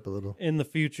Bring it up a little. in the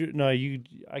future. No,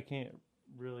 I can't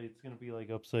really. It's going to be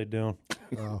upside down.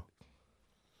 Oh.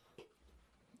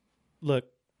 Look.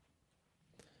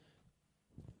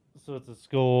 So it's a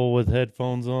skull with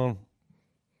headphones on.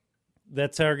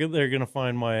 That's how they're going to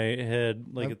find my head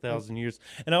 1,000 years.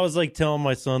 And I was telling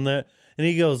my son that, and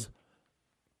he goes,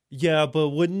 yeah, but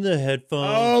wouldn't the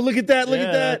headphones... Oh, look at that. Look Yeah,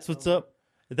 at that. That's what's up.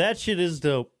 That shit is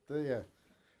dope. Yeah.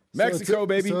 Mexico,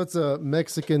 baby. So it's a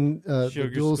Mexican Sugar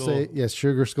dual skull.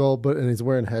 sugar skull, and he's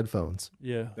wearing headphones.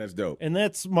 Yeah. That's dope. And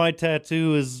that's my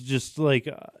tattoo is just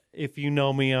if you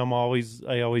know me, I always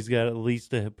got at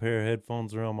least a pair of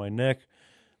headphones around my neck.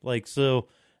 So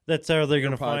that's how they're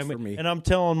going to AirPods find me. for me. And I'm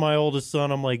telling my oldest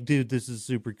son, I'm like, dude, this is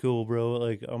super cool,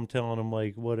 bro. I'm telling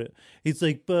him he's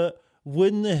like, but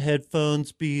wouldn't the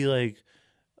headphones be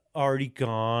already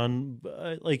gone?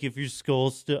 If your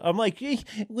skull's still, I'm like,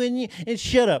 and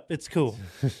shut up. It's cool.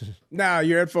 Nah,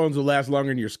 your headphones will last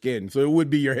longer than your skin. So it would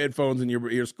be your headphones and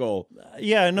your skull.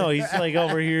 Yeah, I know. He's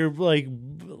over here,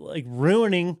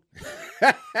 ruining.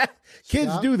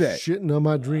 Kids Stop do that. Shitting on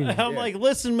my dream. I'm like,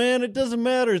 listen, man, it doesn't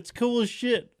matter. It's cool as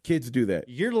shit. Kids do that.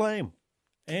 You're lame.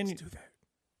 And Kids do that.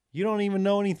 you don't even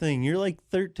know anything. You're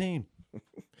 13.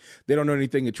 They don't know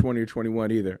anything at 20 or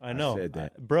 21 either. I know. said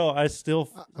that. Bro, I still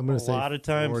I'm gonna a say lot of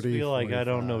times 40, feel like I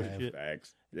don't know 45. shit.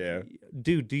 Facts. Yeah.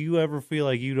 Dude, do you ever feel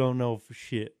like you don't know for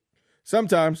shit?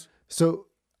 Sometimes. So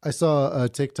I saw a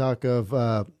TikTok of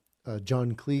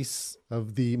John Cleese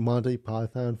of the Monty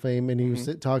Python fame, and he was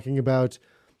talking about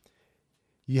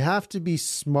you have to be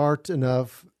smart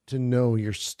enough to know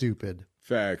you're stupid.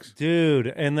 Facts. Dude,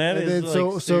 and that And is then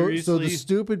so seriously. the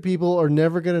stupid people are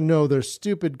never going to know they're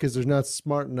stupid because they're not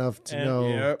smart enough to And- know.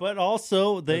 Yep. But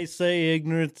also, they say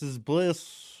ignorance is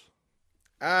bliss.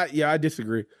 Yeah, I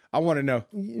disagree. I want to know.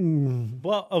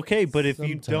 Well, okay, but if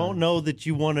you don't Sometimes. know that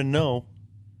you want to know,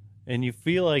 and you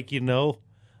feel like you know,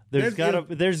 there's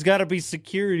There's- gotta be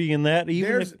security in that.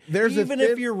 Even There's a if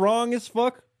thin- you're wrong as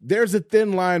fuck. There's a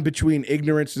thin line between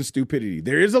ignorance and stupidity.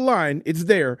 There is a line. It's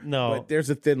there. No. But there's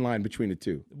a thin line between the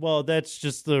two. Well, that's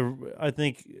just I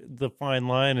think the fine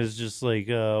line is just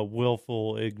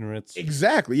willful ignorance.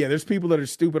 Exactly. Yeah, there's people that are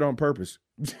stupid on purpose.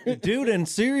 Dude, and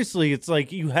seriously, it's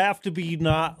you have to be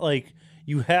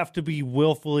you have to be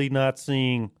willfully not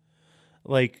seeing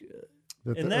That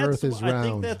and the that's earth is I round.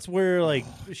 think that's where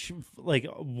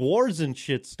wars and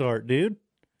shit start, dude.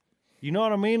 You know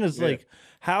what I mean? It's Yeah.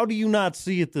 how do you not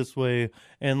see it this way?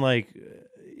 And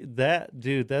that,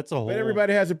 dude, that's a whole But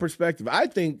everybody has a perspective. I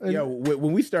think,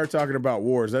 when we start talking about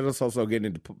wars, that's also getting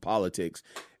into politics.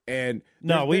 And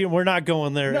No, we're not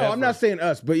going there. no, ever. I'm not saying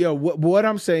us, but what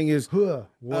I'm saying is, Huh,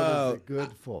 what is it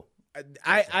good for?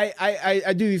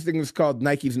 I do these things called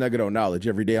Nike's Nugget on Knowledge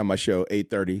every day on my show,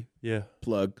 8:30 Yeah.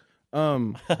 plug.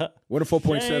 104.7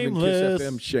 Kiss Shameless.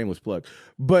 FM, shameless plug.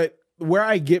 But where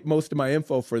I get most of my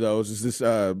info for those is this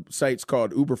site's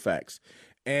called Uberfacts.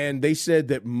 And they said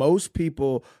that most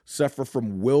people suffer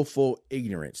from willful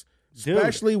ignorance,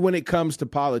 especially when it comes to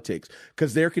politics,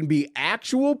 because there can be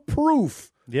actual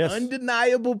proof,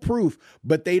 undeniable proof,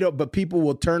 but they don't. But people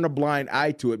will turn a blind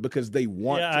eye to it because they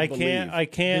want to believe. I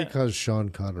can't. Because Sean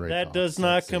Connery. That does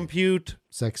not compute.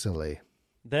 Sexily.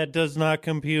 That does not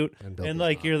compute. And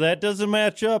like that doesn't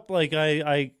match up. Like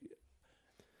I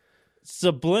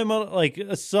subliminal, like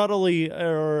subtly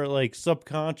or like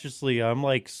subconsciously, I'm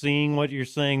like seeing what you're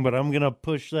saying, but I'm gonna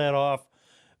push that off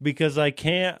because I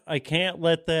can't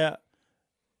let that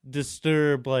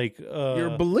disturb like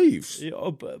your beliefs.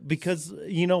 Because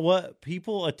you know what,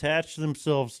 people attach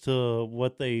themselves to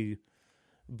what they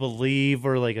believe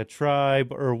or like a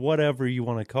tribe or whatever you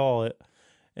want to call it.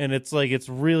 And it's like it's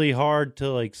really hard to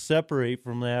like separate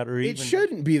from that, or it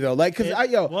shouldn't be though. Like,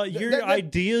 because your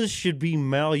ideas should be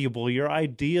malleable. Your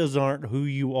ideas aren't who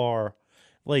you are.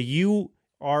 Like you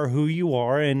are who you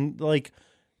are, and like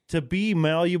to be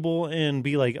malleable and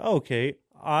be like, okay,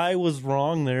 I was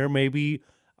wrong there. Maybe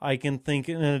I can think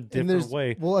in a different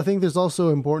way. Well, I think there's also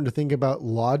important to think about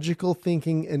logical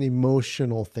thinking and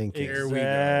emotional thinking.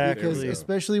 Exactly. Because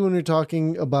especially when we're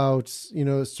talking about,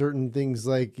 certain things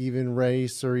like even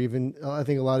race or even, I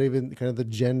think a lot of even kind of the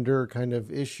gender kind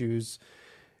of issues,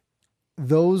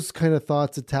 those kind of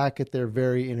thoughts attack at their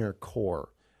very inner core.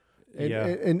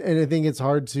 And I think it's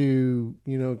hard to,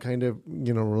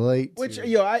 relate. Which,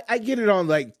 I get it on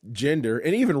like gender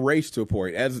and even race to a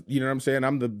point. As you know what I'm saying?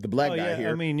 I'm the black guy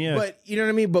here. I mean, yeah. But you know what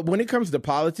I mean? But when it comes to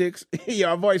politics,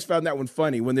 I've always found that one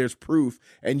funny when there's proof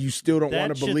and you still don't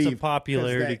want to believe. That's a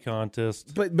popularity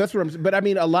contest. But that's what I'm saying. But I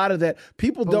mean, a lot of that,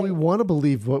 people don't. We want to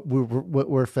believe what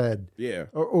we're fed. Yeah.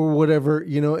 Or whatever,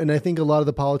 and I think a lot of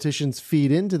the politicians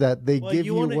feed into that. They give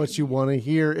you what you want to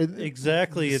hear.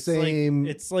 Exactly.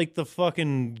 It's like the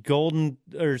fucking golden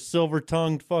or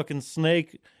silver-tongued fucking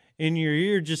snake in your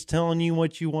ear just telling you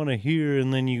what you want to hear,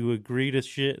 and then you agree to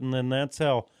shit, and then that's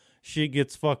how shit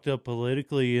gets fucked up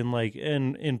politically and like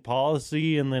in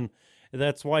policy, and then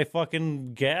that's why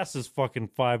fucking gas is fucking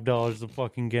 $5 a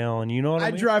fucking gallon. You know what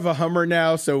I mean? I drive a Hummer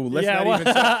now, so let's not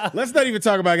even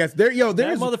talk about gas. There's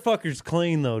that motherfucker's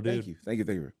clean though, dude. Thank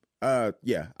you. You know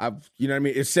what I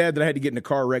mean? It's sad that I had to get in a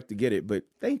car wreck to get it, but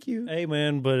thank you. Hey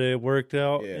man, but it worked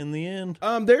out in the end.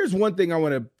 There's one thing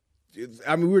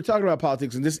we were talking about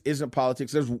politics, and this isn't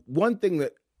politics. There's one thing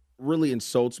that really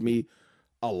insults me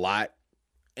a lot,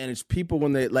 and it's people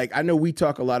when they, like, I know we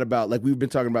talk a lot about, like, we've been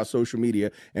talking about social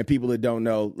media, and people that don't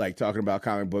know, like, talking about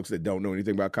comic books that don't know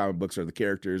anything about comic books or the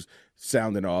characters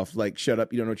sounding off, like, shut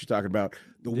up, you don't know what you're talking about.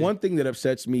 The one thing that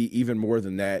upsets me even more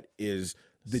than that is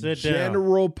the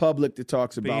general public that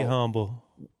talks about... Be humble.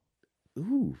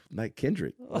 Ooh, like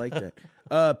Kendrick. I like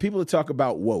that. People that talk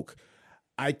about woke.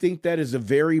 I think that is a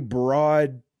very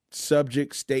broad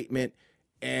subject statement,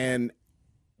 and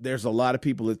there's a lot of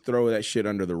people that throw that shit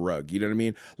under the rug. You know what I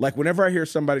mean? Like, whenever I hear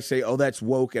somebody say, oh, that's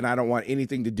woke and I don't want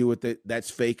anything to do with it,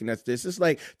 that's fake and that's this. It's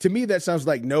like, to me, that sounds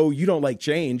like, no, you don't like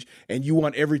change and you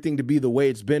want everything to be the way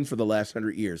it's been for the last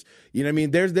 100 years. You know what I mean?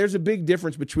 There's a big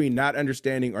difference between not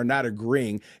understanding or not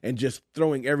agreeing and just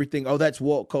throwing everything, oh, that's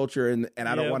woke culture and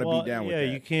I don't want to be down with that.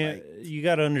 Yeah, you can't, you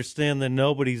got to understand that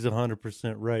nobody's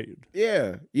 100% right.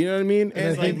 Yeah, you know what I mean?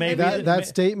 And I think that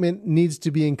statement needs to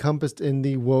be encompassed in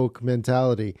the woke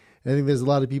mentality. I think there's a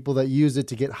lot of people that use it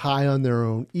to get high on their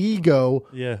own ego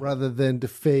rather than to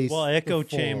face. Well, echo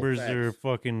chambers are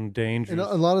fucking dangerous. And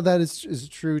a lot of that is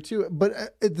true too. But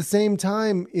at the same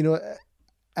time,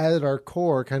 at our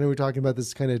core, kind of we're talking about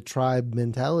this kind of tribe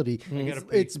mentality.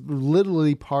 It's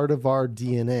literally part of our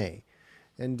DNA.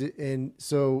 And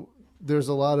so there's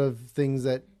a lot of things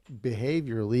that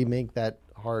behaviorally make that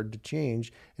hard to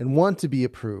change and want to be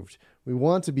approved. We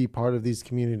want to be part of these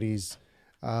communities.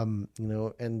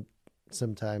 And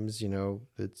sometimes,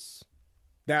 it's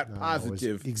that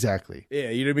positive. Exactly.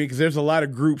 Yeah. You know what I mean? Because there's a lot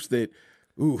of groups that,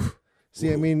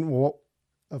 I mean,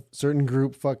 a certain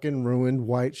group fucking ruined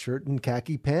white shirt and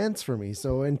khaki pants for me.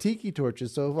 So, and tiki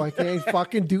torches. So I can't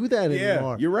fucking do that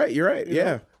anymore. You're right.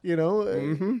 Yeah.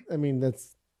 I mean,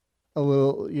 that's a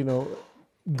little,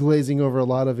 glazing over a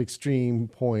lot of extreme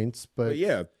points, but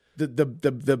yeah,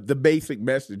 the basic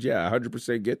message. Yeah.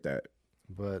 100% get that.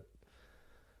 But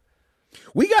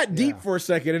we got deep for a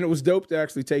second, and it was dope to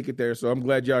actually take it there. So I'm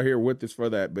glad y'all here with us for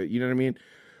that. But you know what I mean?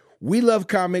 We love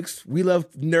comics. We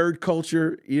love nerd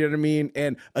culture. You know what I mean?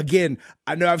 And again,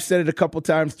 I know I've said it a couple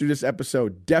times through this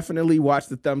episode. Definitely watch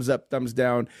the thumbs up, thumbs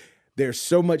down. There's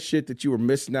so much shit that you were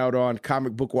missing out on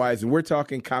comic book wise. And we're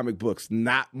talking comic books,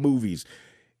 not movies.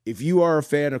 if you are a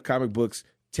fan of comic books,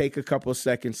 take a couple of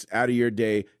seconds out of your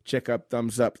day, check up,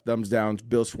 thumbs downs,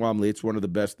 Bill Swamley. It's one of the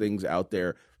best things out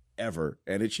there ever,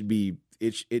 and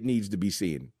it needs to be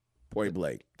seen. Point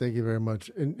blank. Thank you very much.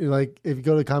 And like, if you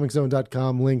go to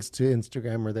comiczone.com, links to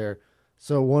Instagram are there.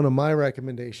 So one of my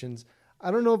recommendations, I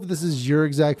don't know if this is your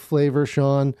exact flavor,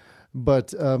 Sean,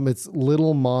 but it's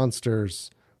Little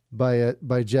Monsters by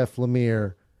Jeff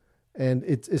Lemire. And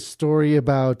it's a story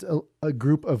about a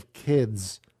group of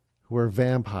kids who are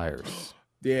vampires.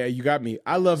 Yeah, you got me.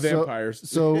 I love vampires.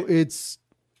 So it's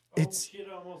shit,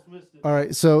 I almost missed it. all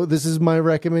right. So this is my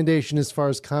recommendation as far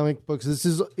as comic books. This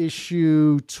is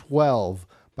issue 12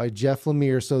 by Jeff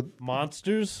Lemire. So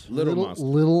Monsters?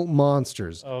 Little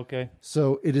Monsters. Oh, okay.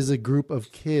 So it is a group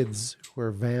of kids who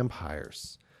are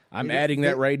vampires. I'm adding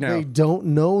that right now. They don't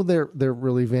know they're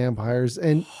really vampires,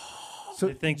 and so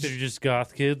They think they're just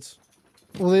goth kids.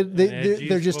 well,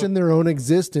 they're just in their own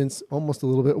existence, almost a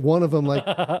little bit. One of them like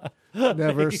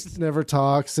never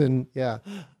talks, and yeah.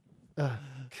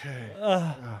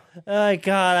 Oh,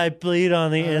 God, I bleed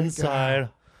on the inside.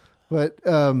 But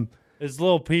Is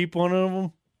Lil Peep one of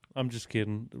them? I'm just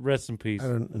kidding. Rest in peace. I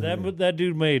don't know. That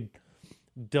dude made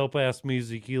dope ass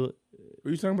music. What are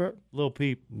you talking about? Lil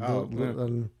Peep.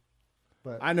 Oh,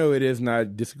 but I know it is, and I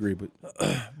disagree, but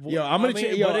yo, I'm gonna I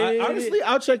mean, check. but Honestly,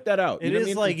 I'll check that out. It You know what I is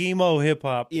mean? like emo hip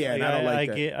hop. Yeah, and I don't like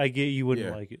that. I get you wouldn't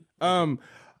Yeah. like it.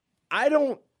 I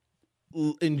don't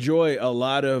enjoy a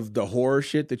lot of the horror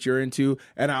shit that you're into,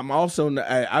 and I'm also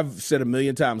I've said a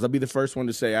million times, I'll be the first one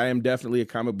to say I am definitely a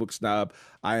comic book snob.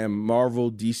 I am Marvel,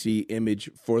 DC,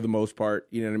 Image for the most part.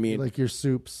 You know what I mean? like your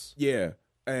soups. Yeah,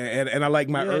 and I like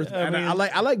my Yeah, Earth. I And mean,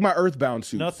 I like my Earthbound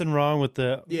suits. Nothing wrong with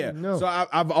that. Yeah, No. so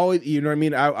I've always, you know what I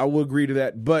mean. I will agree to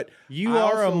that, but You I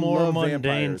are a also more love mundane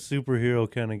vampires.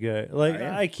 superhero kind of guy. Like I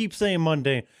am. I keep saying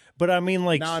mundane, but I mean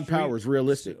like non-powers,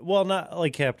 realistic. Well, not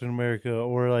like Captain America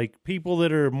or like people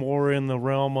that are more in the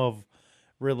realm of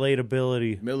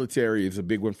relatability. Military is a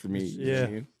big one for me.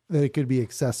 Yeah. That it could be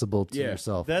accessible to Yeah.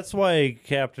 yourself. That's why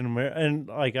Captain America, and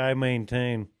like I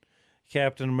maintain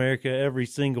Captain America, every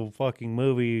single fucking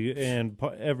movie and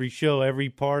every show, every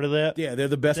part of that. Yeah, they're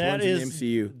the best That ones is in the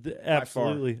MCU. th- by far.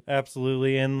 absolutely,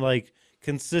 absolutely, and like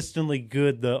consistently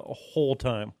good the whole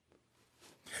time.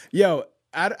 Yo,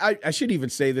 I should even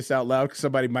say this out loud because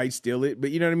somebody might steal it,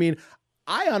 but you know what I mean?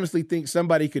 I honestly think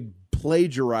somebody could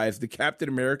plagiarize the Captain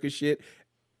America shit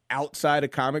outside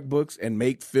of comic books and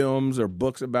make films or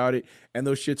books about it, and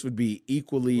those shits would be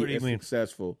equally What do you as mean?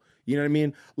 successful. You know what I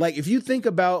mean? Like, if you think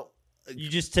about You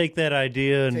just take that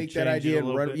idea and take that change it idea a and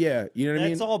little run bit. yeah, you know what I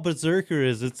mean? That's all Berserker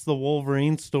is. It's the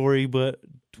Wolverine story, but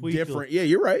tweaked Different. Yeah,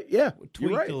 you're right. Yeah, you're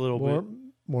tweaked right. a little more bit.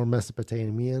 more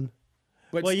Mesopotamian.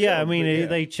 But Well, still, yeah, I mean, but yeah.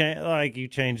 they change you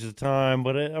change the time,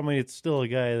 but I mean, it's still a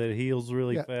guy that heals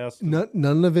really Yeah. fast.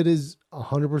 None of it is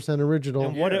 100% original.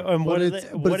 And what? And what? but did it's,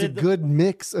 they- but what it's a did the- good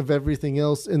mix of everything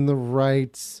else in the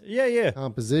right Yeah.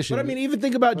 composition. But I mean, even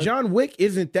think about John Wick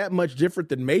isn't that much different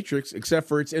than Matrix, except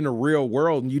for it's in a real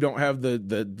world and you don't have the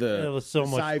was so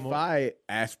much sci-fi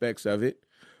aspects of it.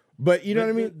 But you know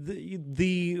what I mean?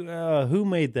 The who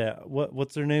made that?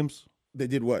 What's their names? They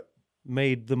did what?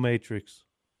 Made the Matrix?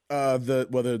 The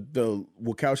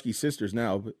Wachowski sisters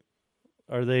now, but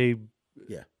Are they?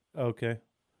 yeah, Okay,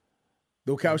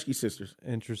 the Wachowski sisters.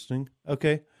 interesting.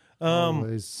 Okay.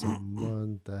 Always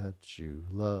someone that you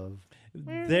love.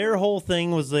 Their whole thing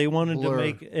was they wanted to Blur.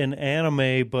 make an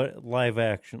anime but live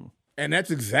action. And that's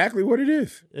exactly what it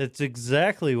is. It's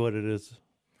exactly what it is.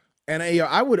 And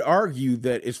I would argue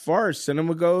that as far as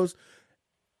cinema goes,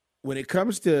 when it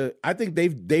comes to, I think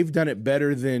they've done it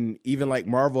better than even like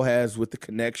Marvel has with the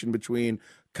connection between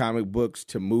comic books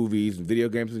to movies and video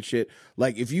games and shit.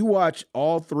 Like if you watch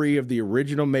all three of the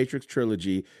original Matrix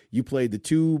trilogy, you played the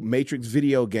two Matrix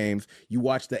video games, you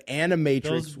watched the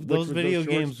Animatrix. Those video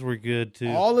games were good too.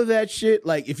 All of that shit,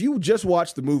 like if you just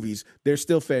watch the movies, they're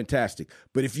still fantastic.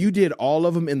 But if you did all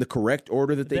of them in the correct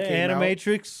order that they the came out,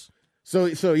 Animatrix. so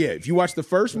yeah, if you watch the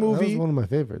first That movie, was one of my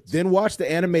favorites. then watch the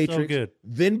Animatrix, So good.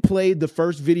 then played the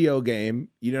first video game,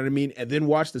 you know what I mean, and then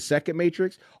watch the second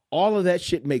Matrix, all of that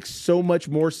shit makes so much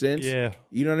more sense. Yeah.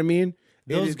 You know what I mean?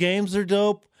 Those games are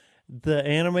dope. The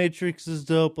Animatrix is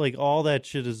dope. Like all that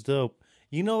shit is dope.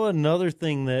 You know, another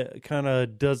thing that kind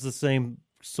of does the same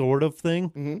sort of thing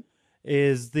Mm-hmm.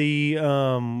 is the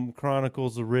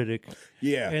Chronicles of Riddick.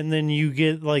 Yeah. And then you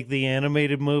get like the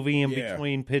animated movie in Yeah.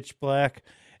 between Pitch Black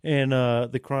and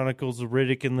the Chronicles of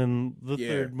Riddick, and then the Yeah.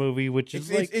 third movie, which is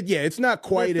It's, it's not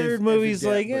quite the as third movie's as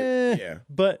like, in-depth, but yeah.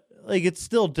 but like it's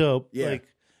still dope. Yeah. Like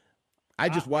I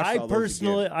just watched all those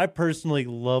again. I personally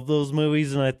love those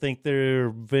movies, and I think they're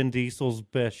Vin Diesel's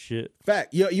best shit.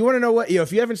 Fact. You want to know what?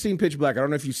 If you haven't seen Pitch Black, I don't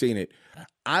know if you've seen it.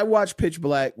 I watched Pitch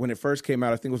Black when it first came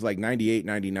out. I think it was like 98,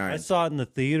 99. I saw it in the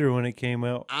theater when it came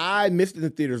out. I missed it in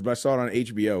the theaters, but I saw it on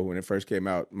HBO when it first came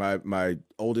out. My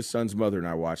oldest son's mother and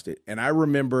I watched it. And I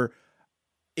remember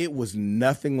it was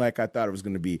nothing like I thought it was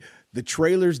going to be. The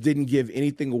trailers didn't give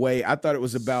anything away. I thought it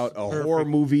was about a horror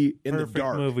movie in the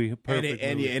dark. Perfect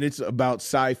movie. And it's about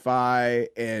sci-fi.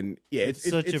 And yeah, it's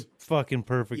such a fucking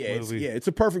perfect movie. It's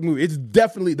a perfect movie. It's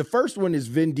definitely, the first one is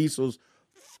Vin Diesel's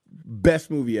best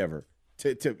movie ever.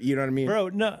 You know what I mean? Bro,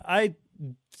 no, I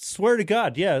swear to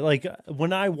God, yeah. Like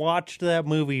when I watched that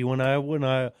movie, when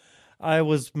I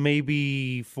was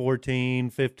maybe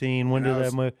 14, 15. When did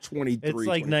that movie? 23. It's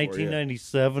like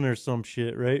 1997 or some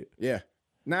shit, right? Yeah.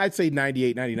 Now I'd say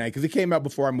 98, 99 because it came out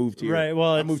before I moved here. Right.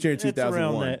 Well, I moved here in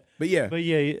 2001. But yeah. But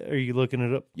yeah, are you looking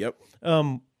it up? Yep.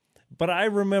 But I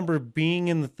remember being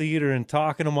in the theater and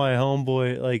talking to my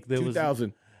homeboy, like that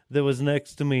 2000. that was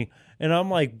next to me, and I'm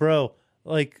like, bro.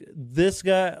 Like this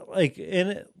guy, like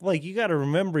you got to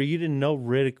remember, you didn't know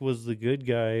Riddick was the good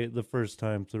guy the first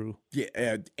time through.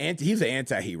 Yeah, he's an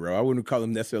anti-hero. I wouldn't call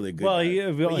him necessarily a good guy.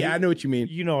 Yeah, I know what you mean.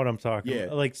 You know what I'm talking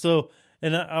about. Like so,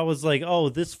 and I was like, oh,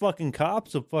 this fucking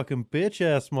cop's a fucking bitch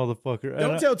ass motherfucker.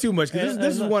 Don't tell too much because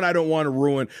this is one I don't want to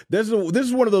ruin. This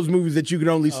is one of those movies that you can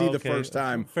only see the first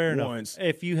time. Fair once. Enough.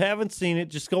 If you haven't seen it,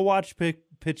 just go watch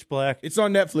Pitch Black. It's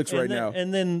on Netflix right now.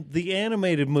 And then the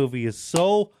animated movie is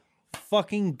so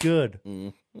fucking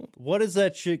good. What is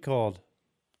that shit called?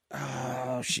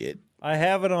 Oh shit! I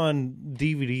have it on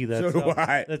DVD.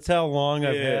 That's how long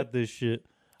I've had this shit.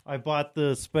 I bought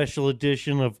the special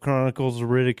edition of Chronicles of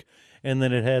Riddick, and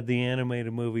then it had the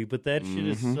animated movie. But that shit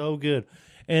is so good.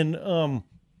 And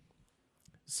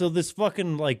so this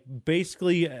fucking like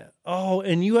basically. Oh,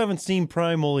 and you haven't seen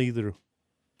Primal either.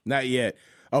 Not yet.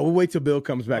 Oh, we'll wait till Bill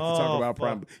comes back to talk about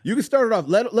Primal. You can start it off.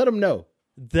 Let him know.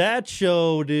 That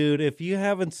show, dude, if you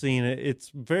haven't seen it, it's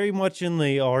very much in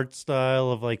the art style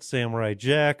of like Samurai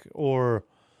Jack, or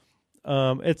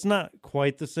it's not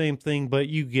quite the same thing, but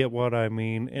you get what I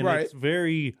mean. And it's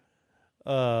very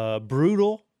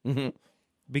brutal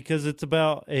because it's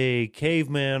about a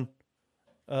caveman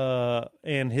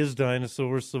and his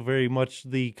dinosaurs, so very much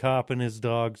the cop and his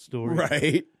dog story.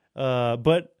 Right.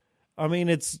 But I mean,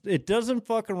 it doesn't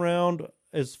fuck around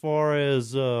as far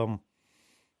as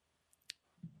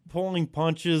pulling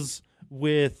punches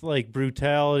with like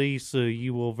brutality, so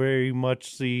you will very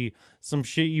much see some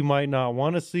shit you might not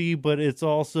want to see, but it's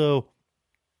also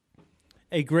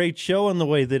a great show in the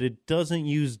way that it doesn't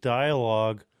use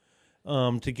dialogue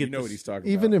to get what he's talking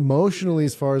even about. Emotionally,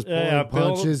 as far as pulling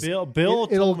punches. Bill it'll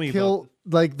told me kill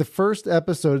about like the first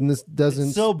episode, and this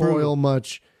doesn't so spoil brutal.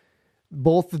 much.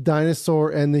 Both the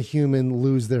dinosaur and the human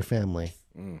lose their family,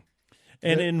 and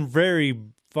in very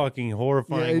fucking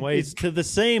horrifying ways to the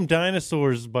same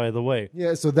dinosaurs, by the way.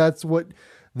 Yeah, so that's what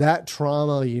that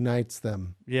trauma unites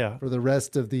them. Yeah, for the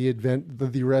rest of the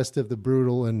the rest of the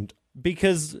brutal and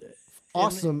because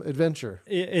awesome adventure.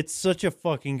 It's such a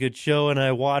fucking good show, and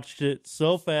I watched it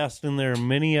so fast, and there are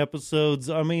many episodes.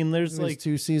 I mean, there's like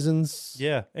 2 seasons.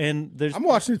 Yeah, and I'm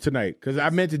watching it tonight because I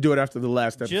meant to do it after the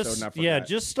last episode. And I forgot.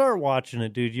 Just start watching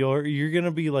it, dude. You're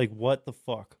gonna be like, what the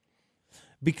fuck?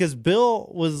 Because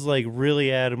Bill was like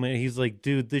really adamant. He's like,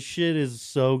 dude, this shit is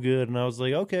so good. And I was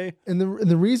like, okay. And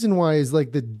the reason why is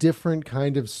like the different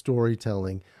kind of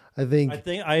storytelling. I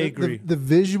agree. The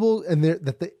visual and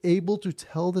that they're able to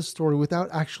tell the story without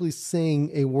actually saying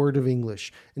a word of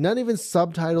English and not even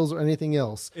subtitles or anything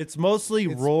else. It's mostly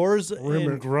roars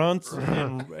and grunts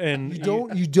and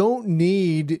you don't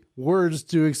need words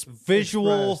to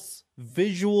express.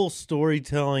 Visual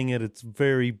storytelling at its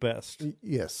very best.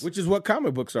 Yes. Which is what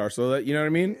comic books are. So that, you know what I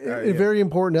mean? A very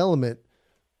important element.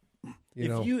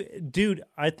 Dude,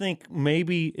 I think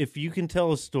maybe if you can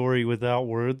tell a story without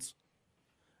words,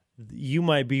 you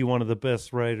might be one of the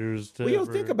best writers to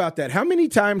ever. Think about that. How many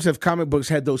times have comic books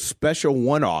had those special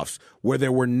one-offs where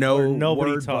there were no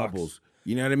word bubbles?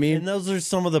 You know what I mean? And those are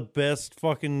some of the best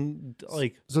fucking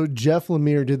like. So Jeff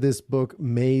Lemire did this book,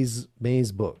 May's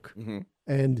Book,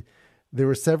 and there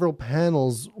were several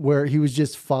panels where he was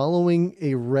just following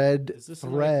a red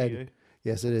thread.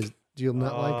 Yes, it is. Do you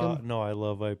not like them? No, I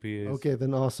love IPAs. Okay,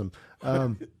 then awesome.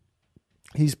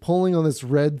 He's pulling on this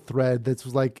red thread that's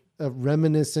like a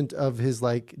reminiscent of his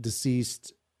like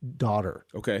deceased daughter.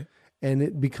 Okay. And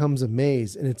it becomes a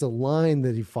maze, and it's a line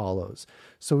that he follows.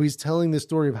 So he's telling the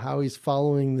story of how he's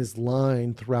following this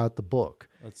line throughout the book.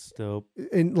 That's dope.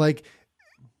 And like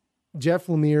Jeff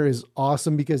Lemire is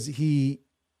awesome because he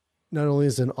not only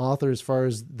is an author as far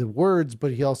as the words,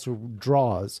 but he also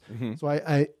draws. Mm-hmm. So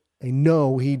I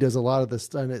know he does a lot of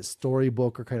the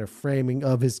storybook or kind of framing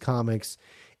of his comics,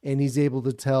 and he's able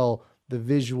to tell the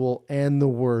visual and the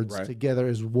words together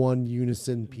as one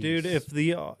unison piece. Dude, if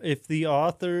the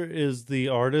author is the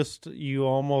artist, you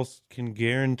almost can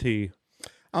guarantee.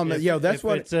 That's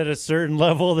what it's at a certain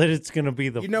level that it's going to be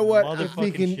the You know what? if he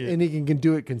motherfucking can, shit. and he can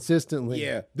do it consistently.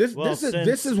 Yeah, this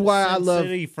is why I Sin love.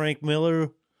 City, Frank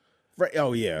Miller.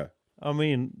 Oh yeah, I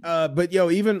mean, but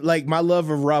even like my love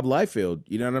of Rob Liefeld,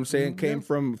 you know what I'm saying, came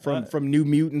from New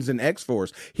Mutants and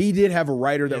X-Force. He did have a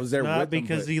writer that was there not with him,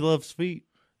 because he loves feet.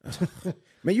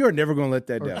 man, you are never gonna let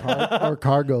that down. Or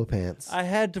cargo pants. I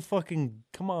had to fucking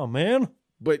come on, man.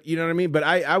 But you know what I mean? But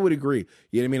I would agree.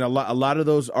 You know what I mean? A lot of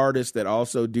those artists that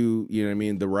also do, you know what I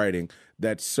mean, the writing,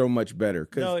 that's so much better.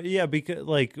 No, yeah, because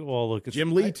look, it's,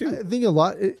 Jim Lee too. I think a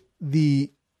lot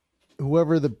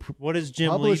whoever the what does Jim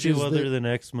Lee publishes do other the- than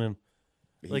X-Men?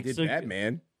 He did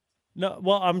Batman. No,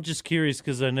 well, I'm just curious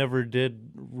because I never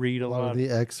did read a lot lot. of the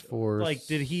X-Force. Like,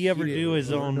 did he ever do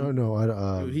his own?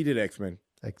 No. He did X-Men.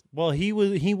 Well, he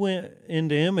went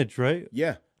into Image, right?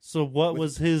 Yeah. So what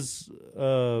was his?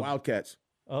 Wildcats.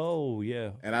 Oh yeah,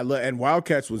 And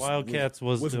Wildcats was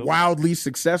dope. wildly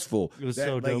successful. It was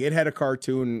so dope. It had a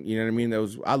cartoon, you know what I mean?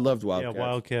 I loved Wildcats. Yeah,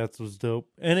 Wildcats was dope,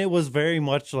 and it was very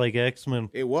much like X-Men.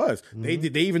 It was. They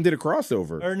even did a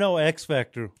crossover. Or no, X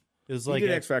Factor. It was like He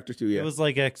did X Factor too, yeah. It was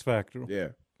like X Factor. Yeah.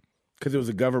 Because it was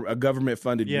a government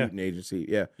funded Yeah. mutant agency.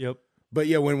 Yeah. Yep. But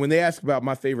yeah, when they ask about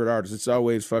my favorite artists, it's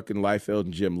always fucking Liefeld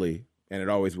and Jim Lee. And it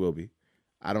always will be.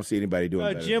 I don't see anybody doing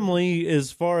better. Jim Lee,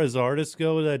 as far as artists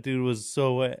go, that dude was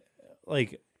so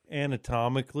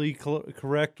anatomically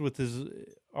correct with his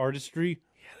artistry.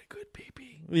 He had a good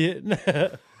pee-pee.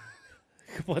 Yeah.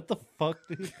 What the fuck,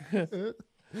 dude?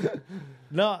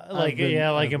 No, like in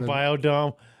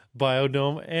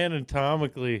Biodome,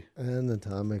 anatomically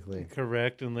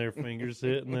correct, and their fingers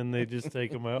hit, and then they just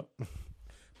take them out.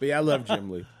 But yeah, I love Jim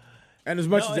Lee. And as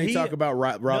much as they talk about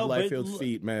Rob but Liefeld's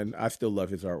feet, man, I still love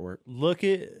his artwork. Look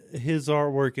at his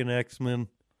artwork in X-Men.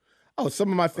 Oh, some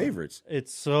of my favorites.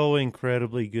 It's so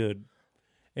incredibly good.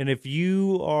 And if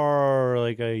you are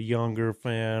like a younger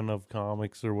fan of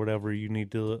comics or whatever, you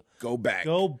need to go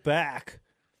back.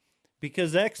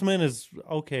 Because X-Men is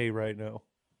okay right now.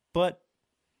 But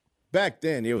back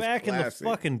then, it was back classic. in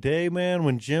the fucking day, man,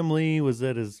 when Jim Lee was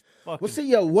at his fucking... Well,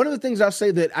 see, one of the things I'll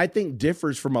say that I think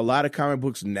differs from a lot of comic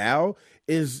books now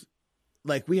is,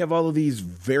 like, we have all of these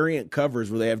variant covers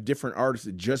where they have different artists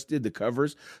that just did the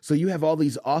covers. So you have all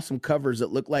these awesome covers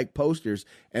that look like posters,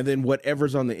 and then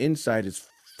whatever's on the inside is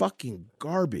fucking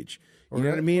garbage. You know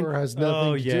what I mean? Or has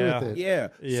nothing to do with it. Yeah.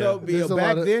 Yeah. So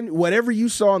back then, whatever you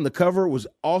saw on the cover was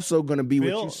also going to be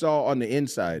what you saw on the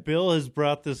inside. Bill has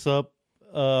brought this up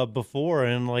before,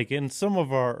 and like in some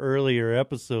of our earlier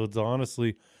episodes,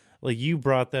 honestly, like you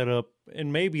brought that up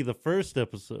in maybe the first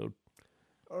episode,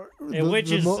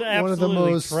 which is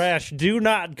absolutely trash. Do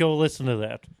not go listen to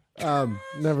that.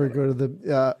 Never go to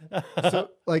the so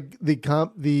like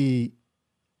the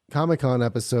Comic-Con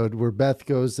episode where Beth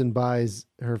goes and buys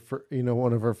her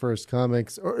one of her first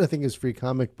comics, or I think it's Free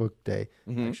Comic Book Day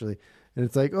actually, and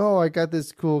it's like, oh, I got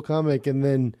this cool comic, and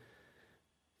then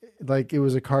like it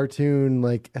was a cartoon,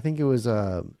 like I think it was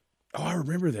I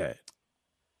remember that.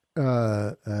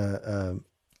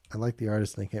 I like the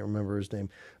artist and I can't remember his name,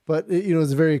 but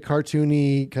it's a very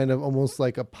cartoony, kind of almost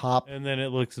like a pop. And then it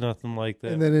looks nothing like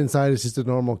that. And then inside it's just a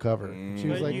normal cover. She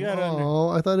was like, "Oh,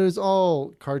 I thought it was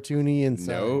all cartoony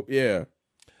inside." Nope. Yeah.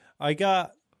 I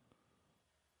got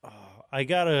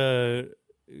a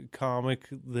comic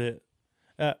that,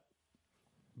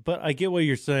 but I get what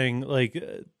you're saying. Like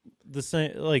the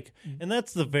same, like, and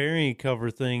that's the variant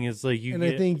cover thing. Is like you. And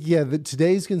I think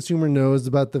today's consumer knows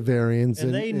about the variants,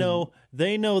 and they know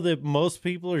that most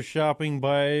people are shopping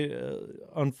by,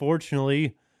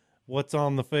 unfortunately, what's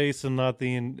on the face and not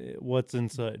what's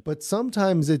inside. But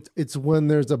sometimes it's when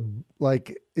there's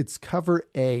it's cover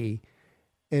A,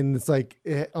 and it's like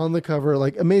on the cover,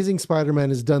 like Amazing Spider-Man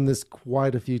has done this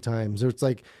quite a few times. Or it's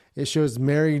like it shows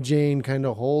Mary Jane kind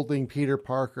of holding Peter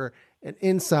Parker, and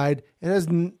inside it has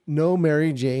no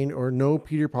Mary Jane or no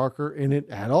Peter Parker in it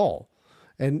at all.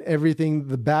 And everything,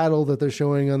 the battle that they're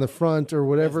showing on the front or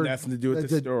whatever, has nothing to do with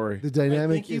the story. The dynamic.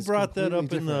 I think you brought that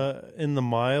up in the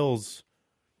Miles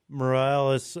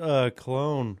Morales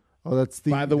clone. Oh, that's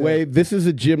By the way, this is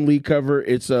a Jim Lee cover.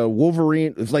 It's a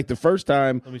Wolverine. It's like the first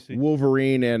time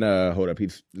Wolverine and hold up,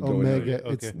 he's going Omega.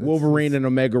 Okay. It's Wolverine and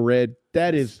Omega Red.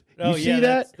 That is. See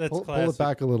that? That's pull it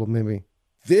back a little, maybe.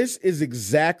 This is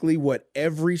exactly what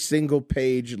every single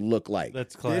page looked like.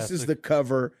 That's classic. This is the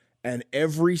cover and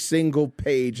every single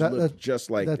page looked just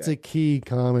like that's that. a key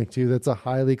comic too. That's a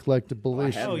highly collectible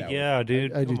issue. have Oh that yeah,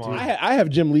 dude. I do Come too. on. I have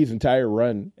Jim Lee's entire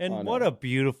run. And what a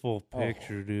beautiful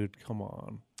picture, dude. Come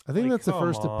on. I think Like, that's the come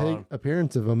first on.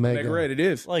 appearance of Omega. Mega Red, it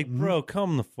is. Like, bro,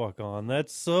 come the fuck on.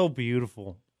 That's so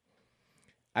beautiful.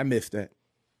 I missed that.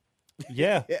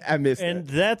 Yeah. I missed And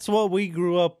that. that's what we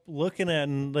grew up looking at.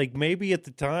 And, like, maybe at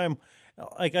the time,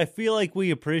 like, I feel like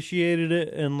we appreciated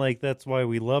it. And, like, that's why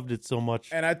we loved it so much.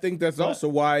 And I think that's But- also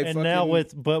why and now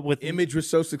with Image was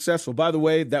so successful. By the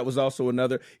way, that was also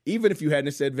another. Even if you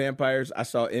hadn't said vampires, I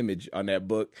saw Image on that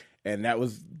book, and that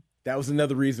was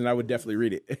another reason I would definitely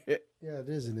read it. Yeah, it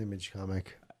is an Image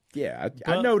comic. Yeah, I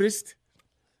But- noticed.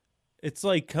 it's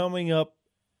like coming up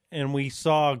and we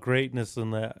saw greatness in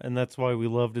that, and that's why we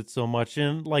loved it so much.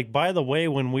 And like, by the way,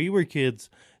 when we were kids,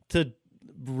 to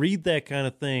read that kind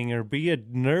of thing or be a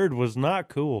nerd was not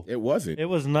cool. It wasn't. It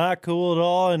was not cool at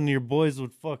all, and your boys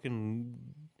would fucking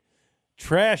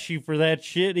trash you for that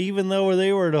shit, even though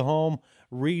they were at home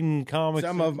reading comics.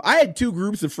 Some of them. I had two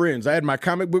groups of friends. I had my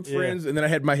comic book Yeah. friends, and then I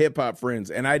had my hip hop friends,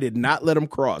 and I did not let them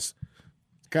cross.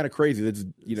 Kind of crazy. That's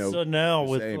So now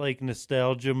the with same. like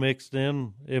nostalgia mixed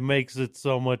in, it makes it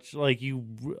so much like you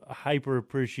hyper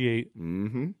appreciate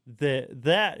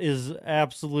that is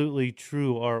absolutely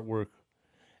true artwork.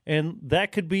 And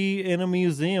that could be in a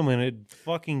museum, and it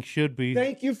fucking should be.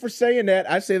 Thank you for saying that.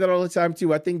 I say that all the time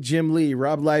too. I think Jim Lee,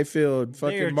 Rob Liefeld, They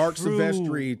fucking are Mark true.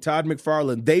 Silvestri, Todd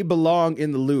McFarlane, they belong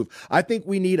in the Louvre. I think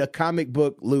we need a comic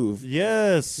book Louvre.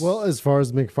 Yes. Well, as far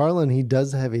as McFarlane, he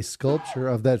does have a sculpture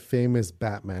of that famous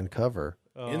Batman cover.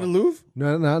 In the Louvre?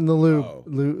 No, not in the Louvre. Oh.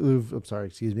 Louvre. I'm sorry,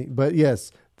 excuse me. But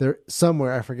yes, there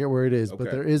somewhere. I forget where it is, but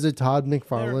Okay. there is a Todd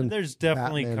McFarlane. there's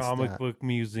definitely Batman comic stat. book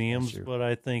museums, true. but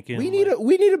I think in We need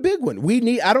a big one.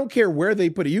 I don't care where they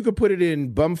put it. You could put it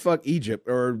in bumfuck Egypt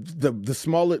or the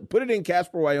smallest. Put it in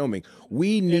Casper, Wyoming.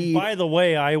 We And need. by the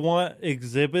way, I want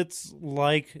exhibits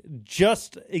like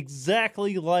just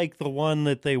exactly like the one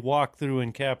that they walk through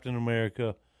in Captain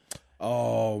America.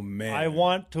 Oh man, I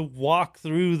want to walk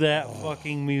through that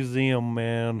fucking museum,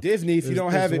 man. Disney. If you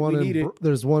don't have it, we need it.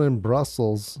 There's one in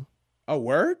Brussels. A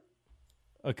word?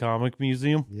 A comic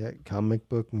museum? Yeah, comic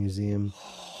book museum.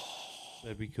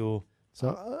 That'd be cool. So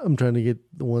I'm trying to get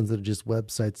the ones that are just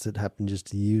websites that happen just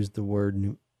to use the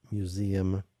word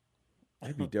museum.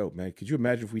 That'd be dope, man. Could you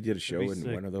imagine if we did a show be in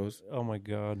sick. one of those? Oh my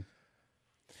god.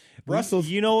 Brussels.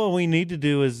 You know what we need to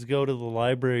do is go to the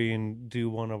library and do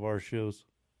one of our shows.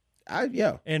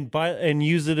 Yeah. And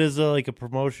use it as a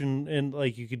promotion, and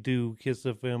like you could do Kiss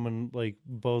FM and like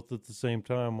both at the same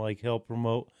time, like help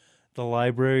promote the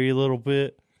library a little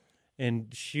bit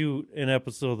and shoot an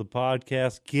episode of the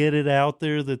podcast, get it out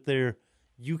there that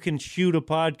you can shoot a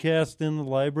podcast in the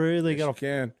library. They Yes, got you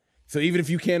can. So even if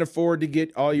you can't afford to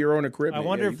get all your own I equipment,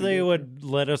 wonder yeah, if you can they do it. would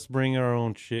let us bring our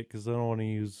own shit, because I don't want to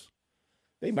use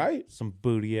They might. some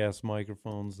booty ass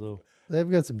microphones though. They've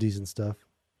got some decent stuff.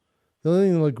 The only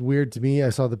thing that looked weird to me, I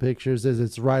saw the pictures, is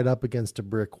it's right up against a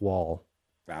brick wall.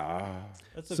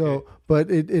 That's okay. So, but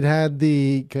it had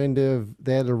the kind of,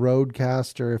 they had a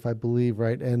Rodecaster, if I believe,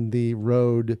 right? And the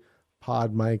Rode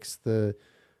pod mics,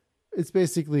 it's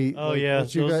basically. oh like yeah,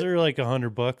 what you those got- are like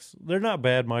 $100. They're not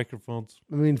bad microphones.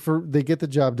 I mean, they get the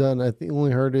job done. I think the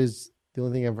only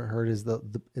thing I've heard is the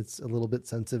it's a little bit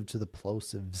sensitive to the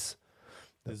plosives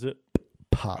Is it?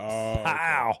 pops.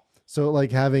 Ow! So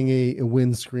like having a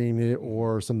windscreen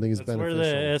or something is That's where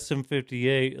beneficial. the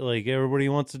SM58, like everybody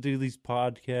wants to do these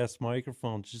podcast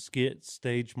microphones. Just get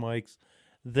stage mics.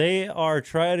 They are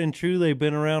tried and true. They've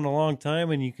been around a long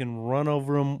time, and you can run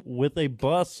over them with a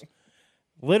bus.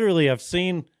 Literally, I've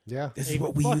seen Yeah. This is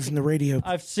what we use in the radio.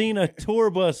 a tour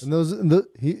bus. And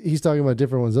he's talking about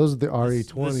different ones. Those are the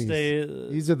RE20s.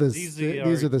 These are the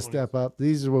RE20s. step up.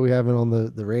 These are what we have on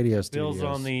the radio studios. Bill's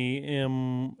on the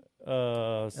M7.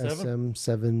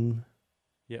 SM7B.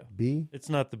 Yeah, it's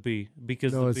not the B,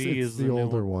 because No, the it's B is the new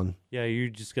older one. one. Yeah, you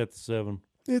just got the 7,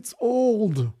 It's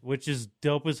old. which is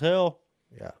dope as hell.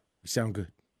 Yeah. You sound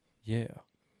good. Yeah.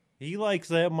 He likes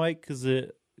that mic because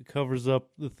it covers up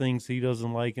the things he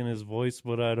doesn't like in his voice,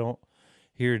 but I don't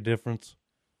hear a difference.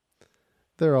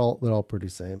 They're all pretty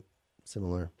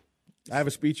similar. I have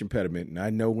a speech impediment, and I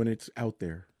know when it's out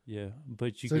there. Yeah,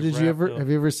 but you. So could have wrap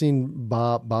you ever seen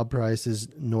Bob Price's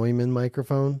Neumann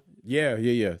microphone? Yeah.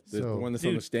 The So- one that's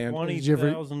on the stand. Did you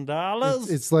ever-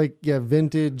 $20,000. It's like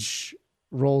vintage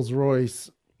Rolls Royce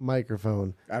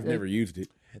microphone. I've never used it.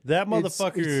 That it's-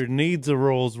 motherfucker needs a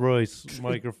Rolls Royce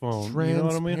microphone. You know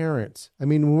what I mean? Transparent. I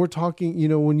mean, when we're talking,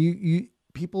 when you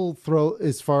people throw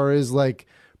as far as like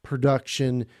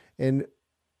production and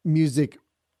music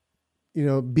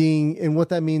being, and what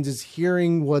that means is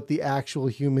hearing what the actual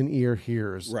human ear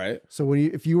hears. Right. So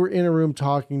if you were in a room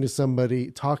talking to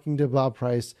somebody, talking to Bob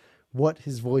Price, what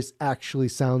his voice actually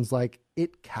sounds like,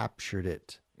 it captured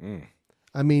it.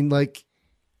 I mean, like,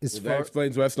 That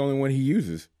explains why that's the only one he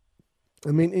uses.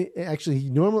 I mean, actually, he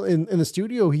normally in the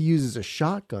studio he uses a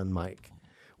shotgun mic,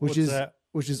 which is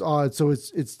odd. So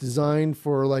it's designed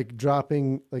for like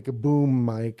dropping like a boom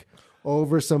mic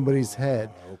over somebody's head.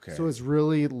 Okay. So it's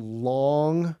really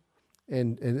long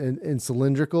and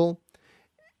cylindrical.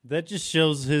 That just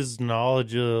shows his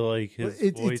knowledge of like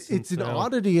his voice. It's an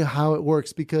oddity how it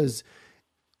works, because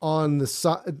on the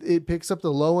side it picks up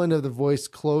the low end of the voice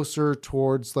closer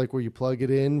towards like where you plug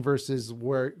it in versus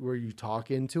where you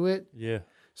talk into it. Yeah.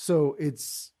 So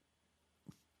it's,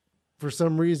 for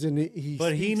some reason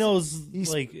he knows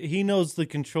the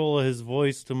control of his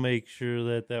voice to make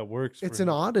sure that works. It's an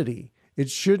oddity. It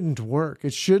shouldn't work.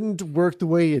 It shouldn't work the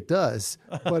way it does,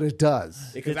 but it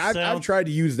does. Because I've tried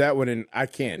to use that one and I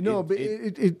can't. No,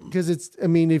 because it's. I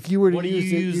mean, if you were to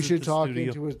use it, you should talk studio?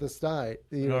 into it the style.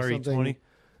 An RE20.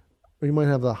 Or you might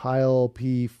have the Heil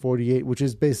P48, which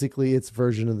is basically its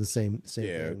version of the same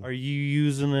thing. Are you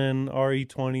using an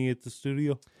RE20 at the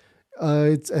studio?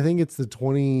 I think it's the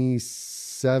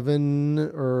 27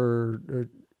 or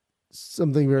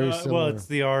something very similar. Well, it's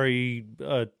the RE.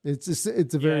 It's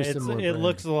a very similar. It brand.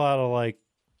 looks a lot alike.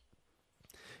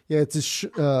 Yeah, it's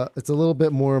a little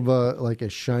bit more of a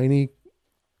shiny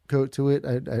coat to it.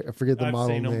 I forget the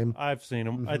model name. I've seen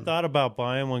them. I thought about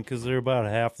buying one because they're about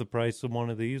half the price of one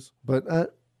of these.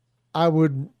 But I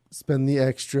would spend the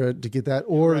extra to get that.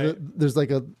 Or there's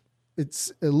like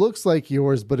it looks like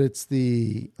yours, but it's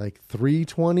the like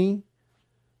 320,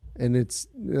 and it's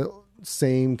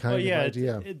same kind of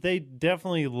idea. They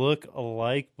definitely look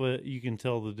alike, but you can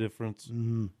tell the difference.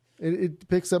 Mm-hmm. It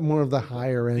picks up more of the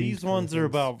higher end. These ones are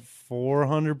about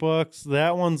 $400.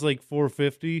 That one's like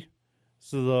 $450.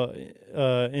 So the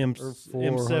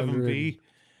M7B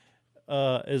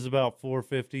is about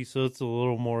 $450. So it's a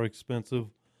little more expensive.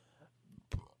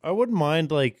 I wouldn't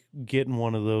mind like getting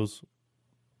one of those.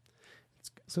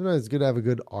 Sometimes it's good to have a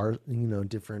good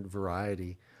different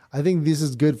variety. I think this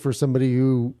is good for somebody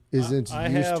who isn't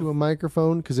used to a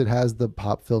microphone because it has the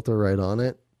pop filter right on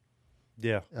it.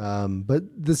 Yeah.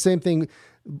 But the same thing,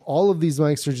 all of these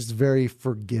mics are just very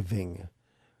forgiving.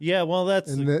 Yeah, well,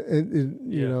 that's...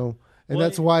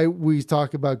 that's why we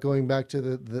talk about going back to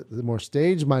the more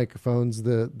stage microphones,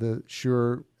 the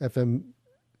Shure FM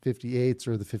 58s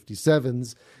or the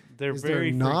 57s. They're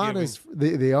very not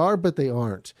forgiving. they are, but they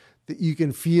aren't. You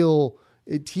can feel...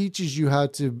 It teaches you how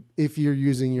to, if you're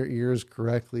using your ears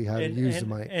correctly, how to use the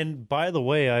mic. And by the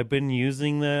way, I've been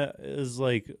using that as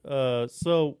like,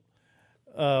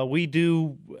 we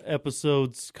do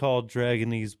episodes called Dragging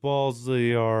These Balls.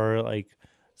 They are like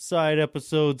side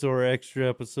episodes or extra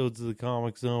episodes of the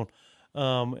Comic Zone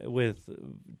with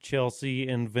Chelsea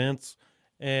and Vince.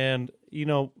 And,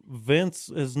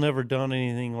 Vince has never done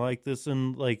anything like this.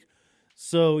 And like,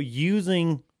 so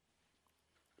using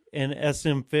an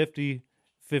SM50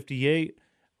 58,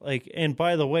 like, and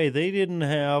by the way, they didn't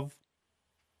have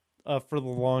for the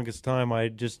longest time, I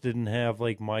just didn't have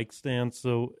like mic stands.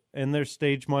 So, and they're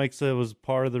stage mics. That was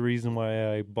part of the reason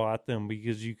why I bought them,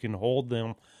 because you can hold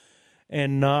them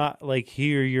and not like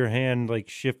hear your hand like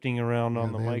shifting around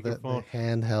on the microphone. The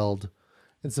handheld.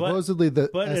 And supposedly the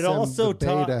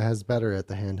Beta has better at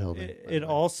the handheld. It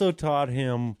also taught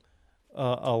him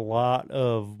a lot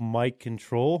of mic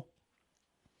control.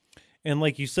 And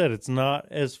like you said, it's not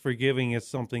as forgiving as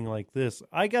something like this.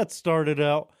 I got started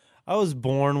out, I was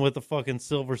born with a fucking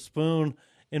silver spoon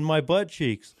in my butt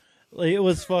cheeks. Like, it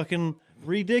was fucking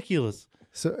ridiculous.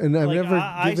 So, and I've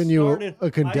never given you a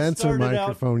condenser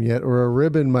microphone yet, or a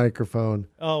ribbon microphone.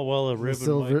 Oh, well, a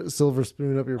ribbon silver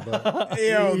spoon up your butt.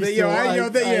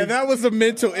 That was a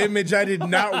mental image I did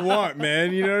not want,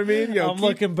 man. You know what I mean? I'm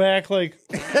looking back like,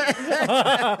 with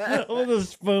a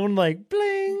spoon like,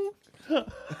 bling.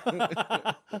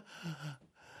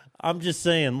 I'm just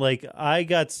saying, like, I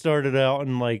got started out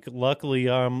and like, luckily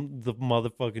I'm the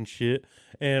motherfucking shit,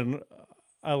 and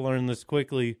I learned this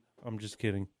quickly. I'm just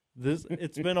kidding.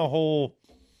 It's been a whole.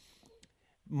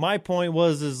 My point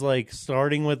is like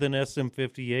starting with an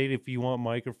SM58. If you want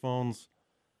microphones,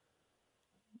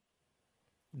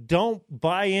 don't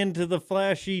buy into the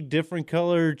flashy, different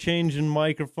color changing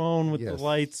microphone with the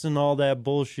lights and all that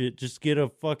bullshit. Just get a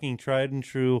fucking tried and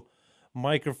true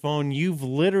microphone you've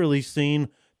literally seen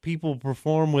people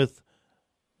perform with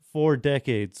for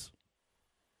decades.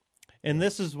 And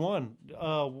this is one.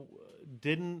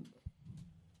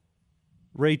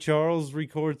 Ray Charles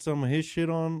record some of his shit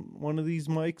on one of these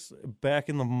mics back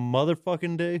in the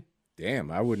motherfucking day?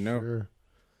 Damn, I wouldn't know. Sure.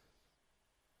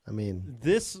 I mean,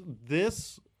 This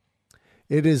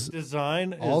it is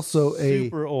design is also a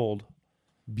super old.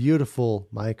 beautiful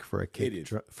mic for a It kick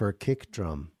is. for a kick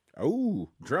drum. Oh,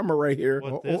 drummer right here.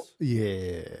 What Oh, this?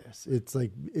 yes, it's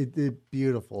like it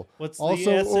beautiful. What's also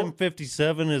the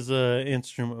SM57 is a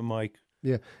instrument mic.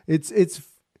 Yeah, it's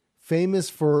famous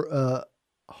for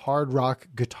hard rock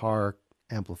guitar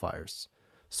amplifiers.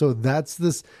 So that's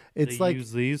this. It's They like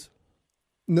use these.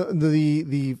 no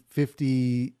the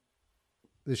 50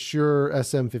 the Shure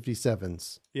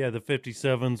SM57s. Yeah, the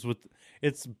 57s with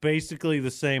it's basically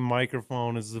the same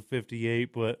microphone as the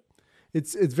 58, but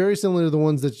It's very similar to the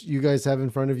ones that you guys have in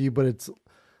front of you, but it's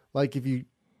like if you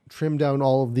trim down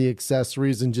all of the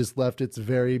accessories and just left its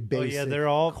very basic they're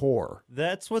all core.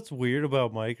 that's what's weird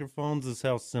about microphones is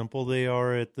how simple they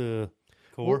are at the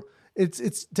core. Well,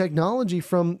 it's technology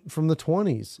from the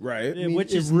 20s. Right. Yeah, I mean,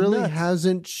 which it is really nuts.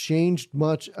 hasn't changed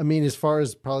much. I mean, as far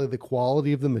as probably the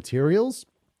quality of the materials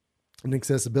and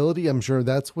accessibility, I'm sure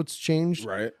that's what's changed.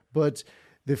 Right. But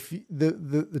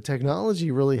the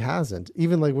technology really hasn't.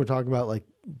 Even like we're talking about like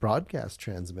broadcast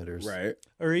transmitters. Right.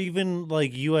 Or even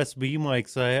like USB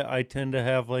mics. I tend to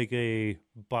have like a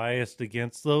bias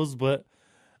against those, but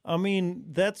I mean,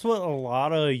 that's what a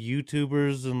lot of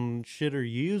YouTubers and shit are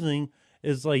using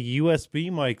is like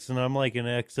USB mics, and I'm like an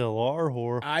XLR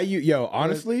whore.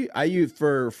 Honestly, I use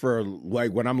for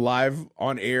like when I'm live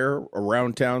on air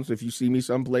around town. So if you see me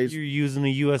someplace, You're using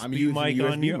a USB I'm using a mic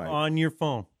USB mic. on your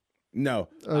phone. no,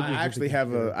 Oh, I actually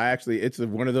have it's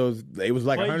one of those. It was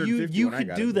like But 150. you when I could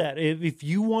got do it. that if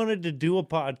you wanted to do a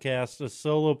podcast, a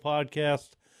solo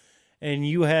podcast, and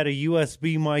you had a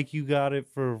USB mic. You got it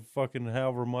for fucking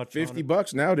however much,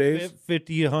 $50 nowadays.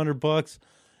 $100,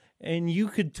 and you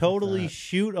could totally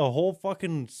shoot a whole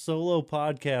fucking solo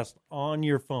podcast on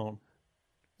your phone.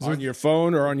 On your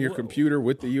phone or on your computer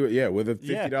with the with a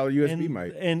 $50 USB and,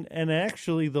 mic. And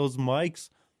actually, those mics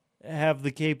have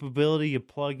the capability of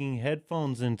plugging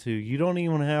headphones into. You don't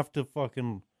even have to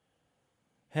fucking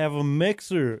have a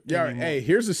mixer. Yeah, anymore. hey,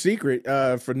 here's a secret.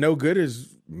 For No Good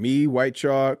is me, White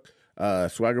Chalk,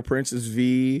 Swagger Princess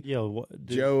V, Yo,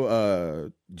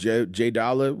 Jay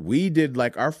Dollar. We did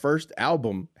like our first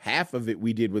album, half of it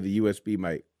we did with a USB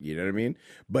mic. You know what I mean?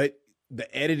 But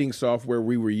the editing software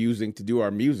we were using to do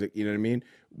our music, you know what I mean,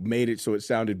 made it so it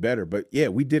sounded better. But yeah,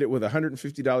 we did it with a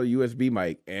 $150 USB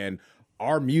mic, and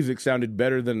our music sounded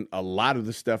better than a lot of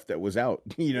the stuff that was out.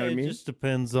 You know what I mean? It just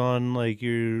depends on like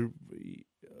your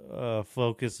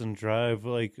focus and drive.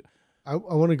 Like, I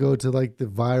want to go to like the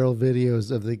viral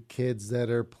videos of the kids that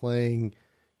are playing,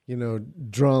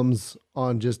 drums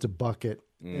on just a bucket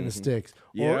and a sticks,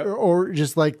 Yep. or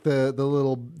just like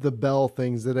the bell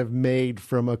things that have made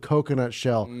from a coconut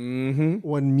shell.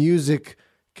 When music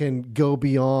can go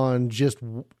beyond just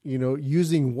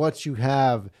using what you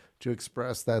have to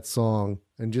express that song,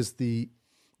 and just the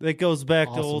that goes back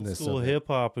to old Awesomeness school of it. hip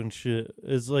hop and shit.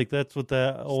 It's like that's what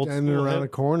that old standing school around a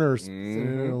hip- corner, sitting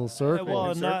in a little circle.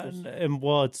 Well,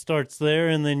 circles. it starts there,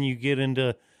 and then you get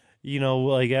into,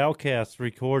 like Outkast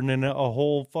recording in a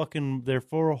whole fucking their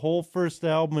whole first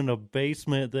album in a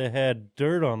basement that had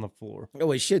dirt on the floor. Oh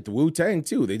wait, shit, the Wu-Tang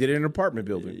too. They did it in an apartment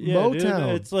building. Yeah, dude,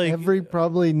 Motown. it's like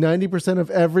probably 90%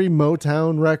 of every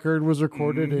Motown record was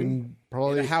recorded in In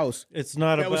probably a house. it's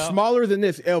not That about was smaller than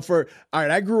this. All right,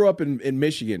 I grew up in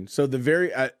Michigan, so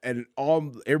everybody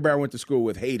I went to school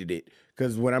with hated it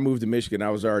because when I moved to Michigan, I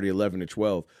was already 11 or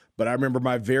 12. But I remember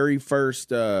my very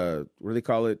first what do they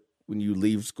call it when you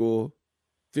leave school?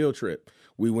 Field trip.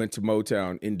 We went to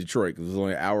Motown in Detroit because it was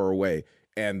only an hour away,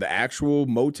 and the actual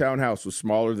Motown house was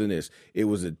smaller than this. It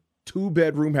was a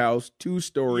 2-bedroom house,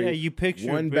 2-story. Yeah, you picture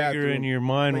one it bigger bathroom. in your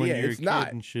mind But when yeah, you're a it's kid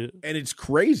not. and shit. And it's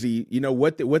crazy,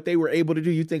 what they were able to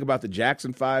do. You think about the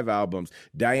Jackson 5 albums,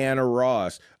 Diana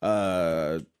Ross,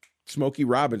 Smokey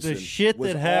Robinson. The shit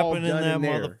was that all happened in done that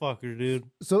there. motherfucker, dude.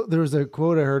 So there was a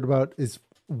quote I heard about is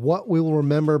what we will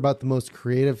remember about the most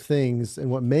creative things and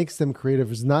what makes them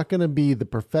creative is not going to be the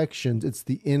perfections, it's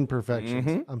the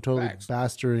imperfections. I'm totally Facts.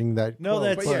 bastarding that. No, quote,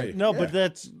 that's But yeah, but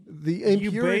that's the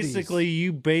impurities.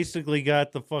 you basically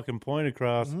got the fucking point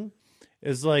across.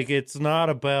 It's like it's not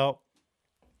about.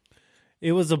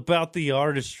 It was about the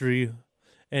artistry,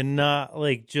 and not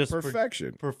like just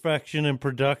Perfection. perfection and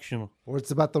production. Or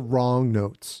it's about the wrong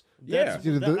notes. Yeah.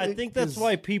 I think that's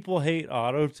why people hate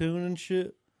auto tune and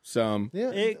shit. Some.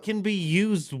 Yeah. It can be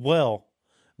used well,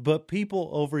 but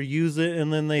people overuse it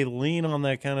and then they lean on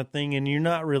that kind of thing, and you're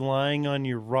not relying on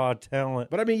your raw talent.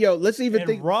 But I mean, let's even And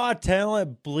think. raw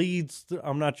talent bleeds.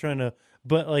 I'm not trying to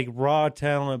but like raw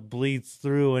talent bleeds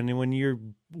through. And when you're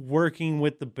working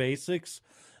with the basics,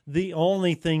 the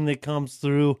only thing that comes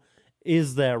through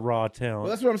is that raw talent. Well,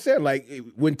 that's what I'm saying. Like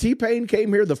when T-Pain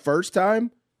came here the first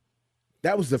time,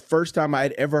 that was the first time I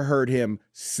had ever heard him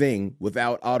sing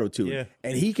without auto-tune. Yeah.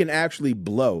 And he can actually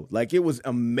blow. Like, it was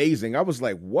amazing. I was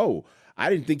like, whoa, I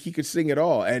didn't think he could sing at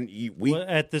all. And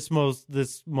At this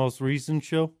most recent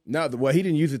show? No, well, he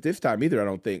didn't use it this time either, I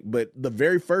don't think. But the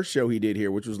very first show he did here,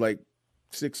 which was like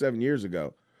 6-7 years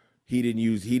ago, he didn't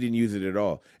use it at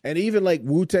all. And even like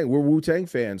Wu-Tang, we're Wu-Tang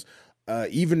fans.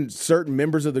 Even certain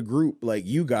members of the group, like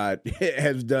You Got,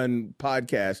 has done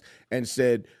podcasts and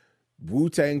said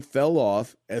Wu-Tang fell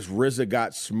off as RZA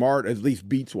got smart, at least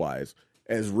beats-wise,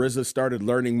 as RZA started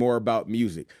learning more about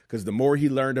music. Because the more he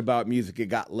learned about music, it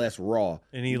got less raw.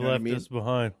 And he left us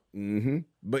behind. Mm-hmm.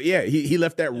 But yeah, he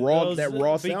left that raw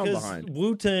sound behind.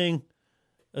 Wu-Tang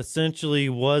essentially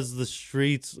was the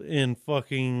streets in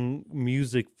fucking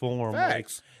music form.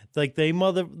 Facts. Like they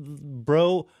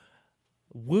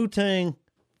Wu-Tang,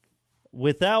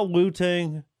 without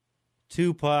Wu-Tang,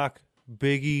 Tupac,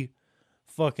 Biggie,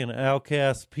 fucking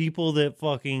Outkast, people that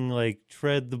fucking like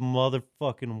tread the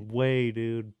motherfucking way,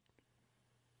 dude.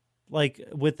 Like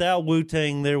without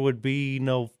Wu-Tang, there would be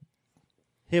no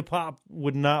hip hop.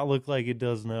 Would not look like it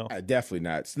does now. Definitely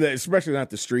not, especially not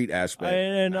the street aspect.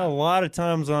 And a lot of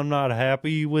times, I'm not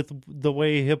happy with the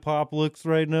way hip hop looks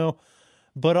right now.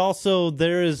 But also,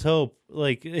 there is hope.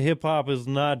 Like hip hop is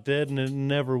not dead, and it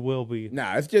never will be.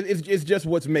 Nah, it's just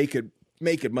what's making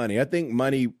money. I think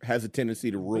money has a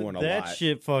tendency to ruin a lot. That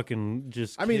shit fucking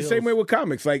just. I mean, same way with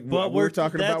comics. Like what we're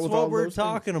talking about with all those things. That's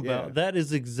what we're talking about. Yeah. That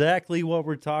is exactly what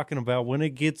we're talking about. When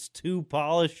it gets too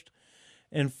polished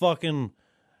and fucking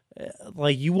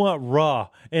like you want raw,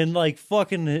 and like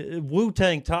fucking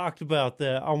Wu-Tang talked about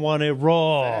that. I want it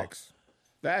raw.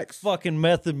 Facts. Fucking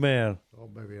Method Man. Oh,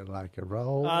 baby, I like it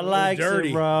raw. I like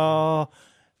dirty. it raw.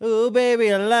 Ooh,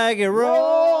 baby, I like it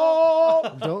raw.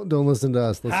 Don't listen to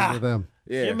us. Listen to them.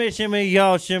 Yeah. Shimmy, shimmy,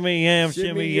 y'all, shimmy, yam,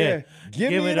 shimmy, yeah.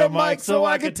 Give me the mic so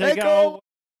I can take over.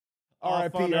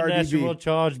 Off on R.I.P. the national RDB.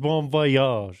 charge, bon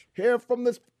voyage. Here from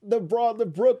the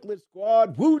Brooklyn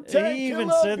squad. Wu-Tang He even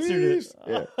Killer censored Bees.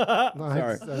 it. Yeah. No, I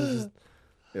was just-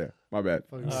 Yeah. My bad.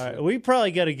 All right, we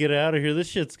probably got to get out of here. This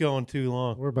shit's going too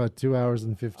long. we're about 2 hours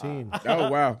and 15. Oh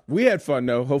wow, we had fun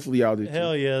though. Hopefully y'all did too.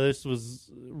 Hell yeah, this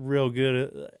was real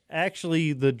good.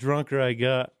 Actually, the drunker I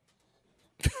got,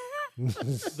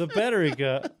 the better it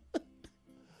got.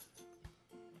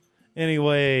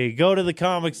 Anyway, go to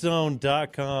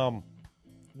thecomiczone.com.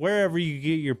 Wherever you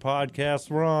get your podcasts,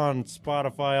 we're on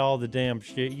Spotify, all the damn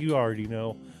shit. You already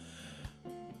know.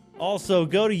 Also,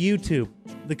 go to YouTube,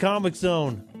 The Comic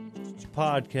Zone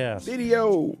Podcast.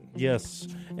 Video. Yes.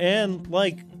 And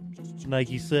like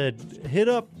Nike said, hit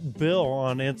up Bill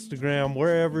on Instagram,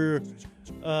 wherever,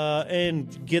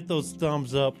 and get those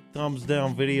thumbs up, thumbs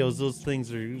down videos. Those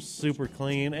things are super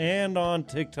clean. And on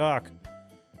TikTok.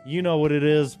 You know what it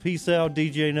is. Peace out,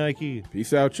 DJ Nike.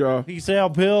 Peace out, y'all. Peace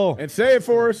out, Bill. And say it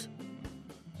for us.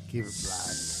 Keep it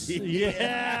black.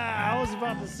 Yeah, I was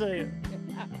about to say it.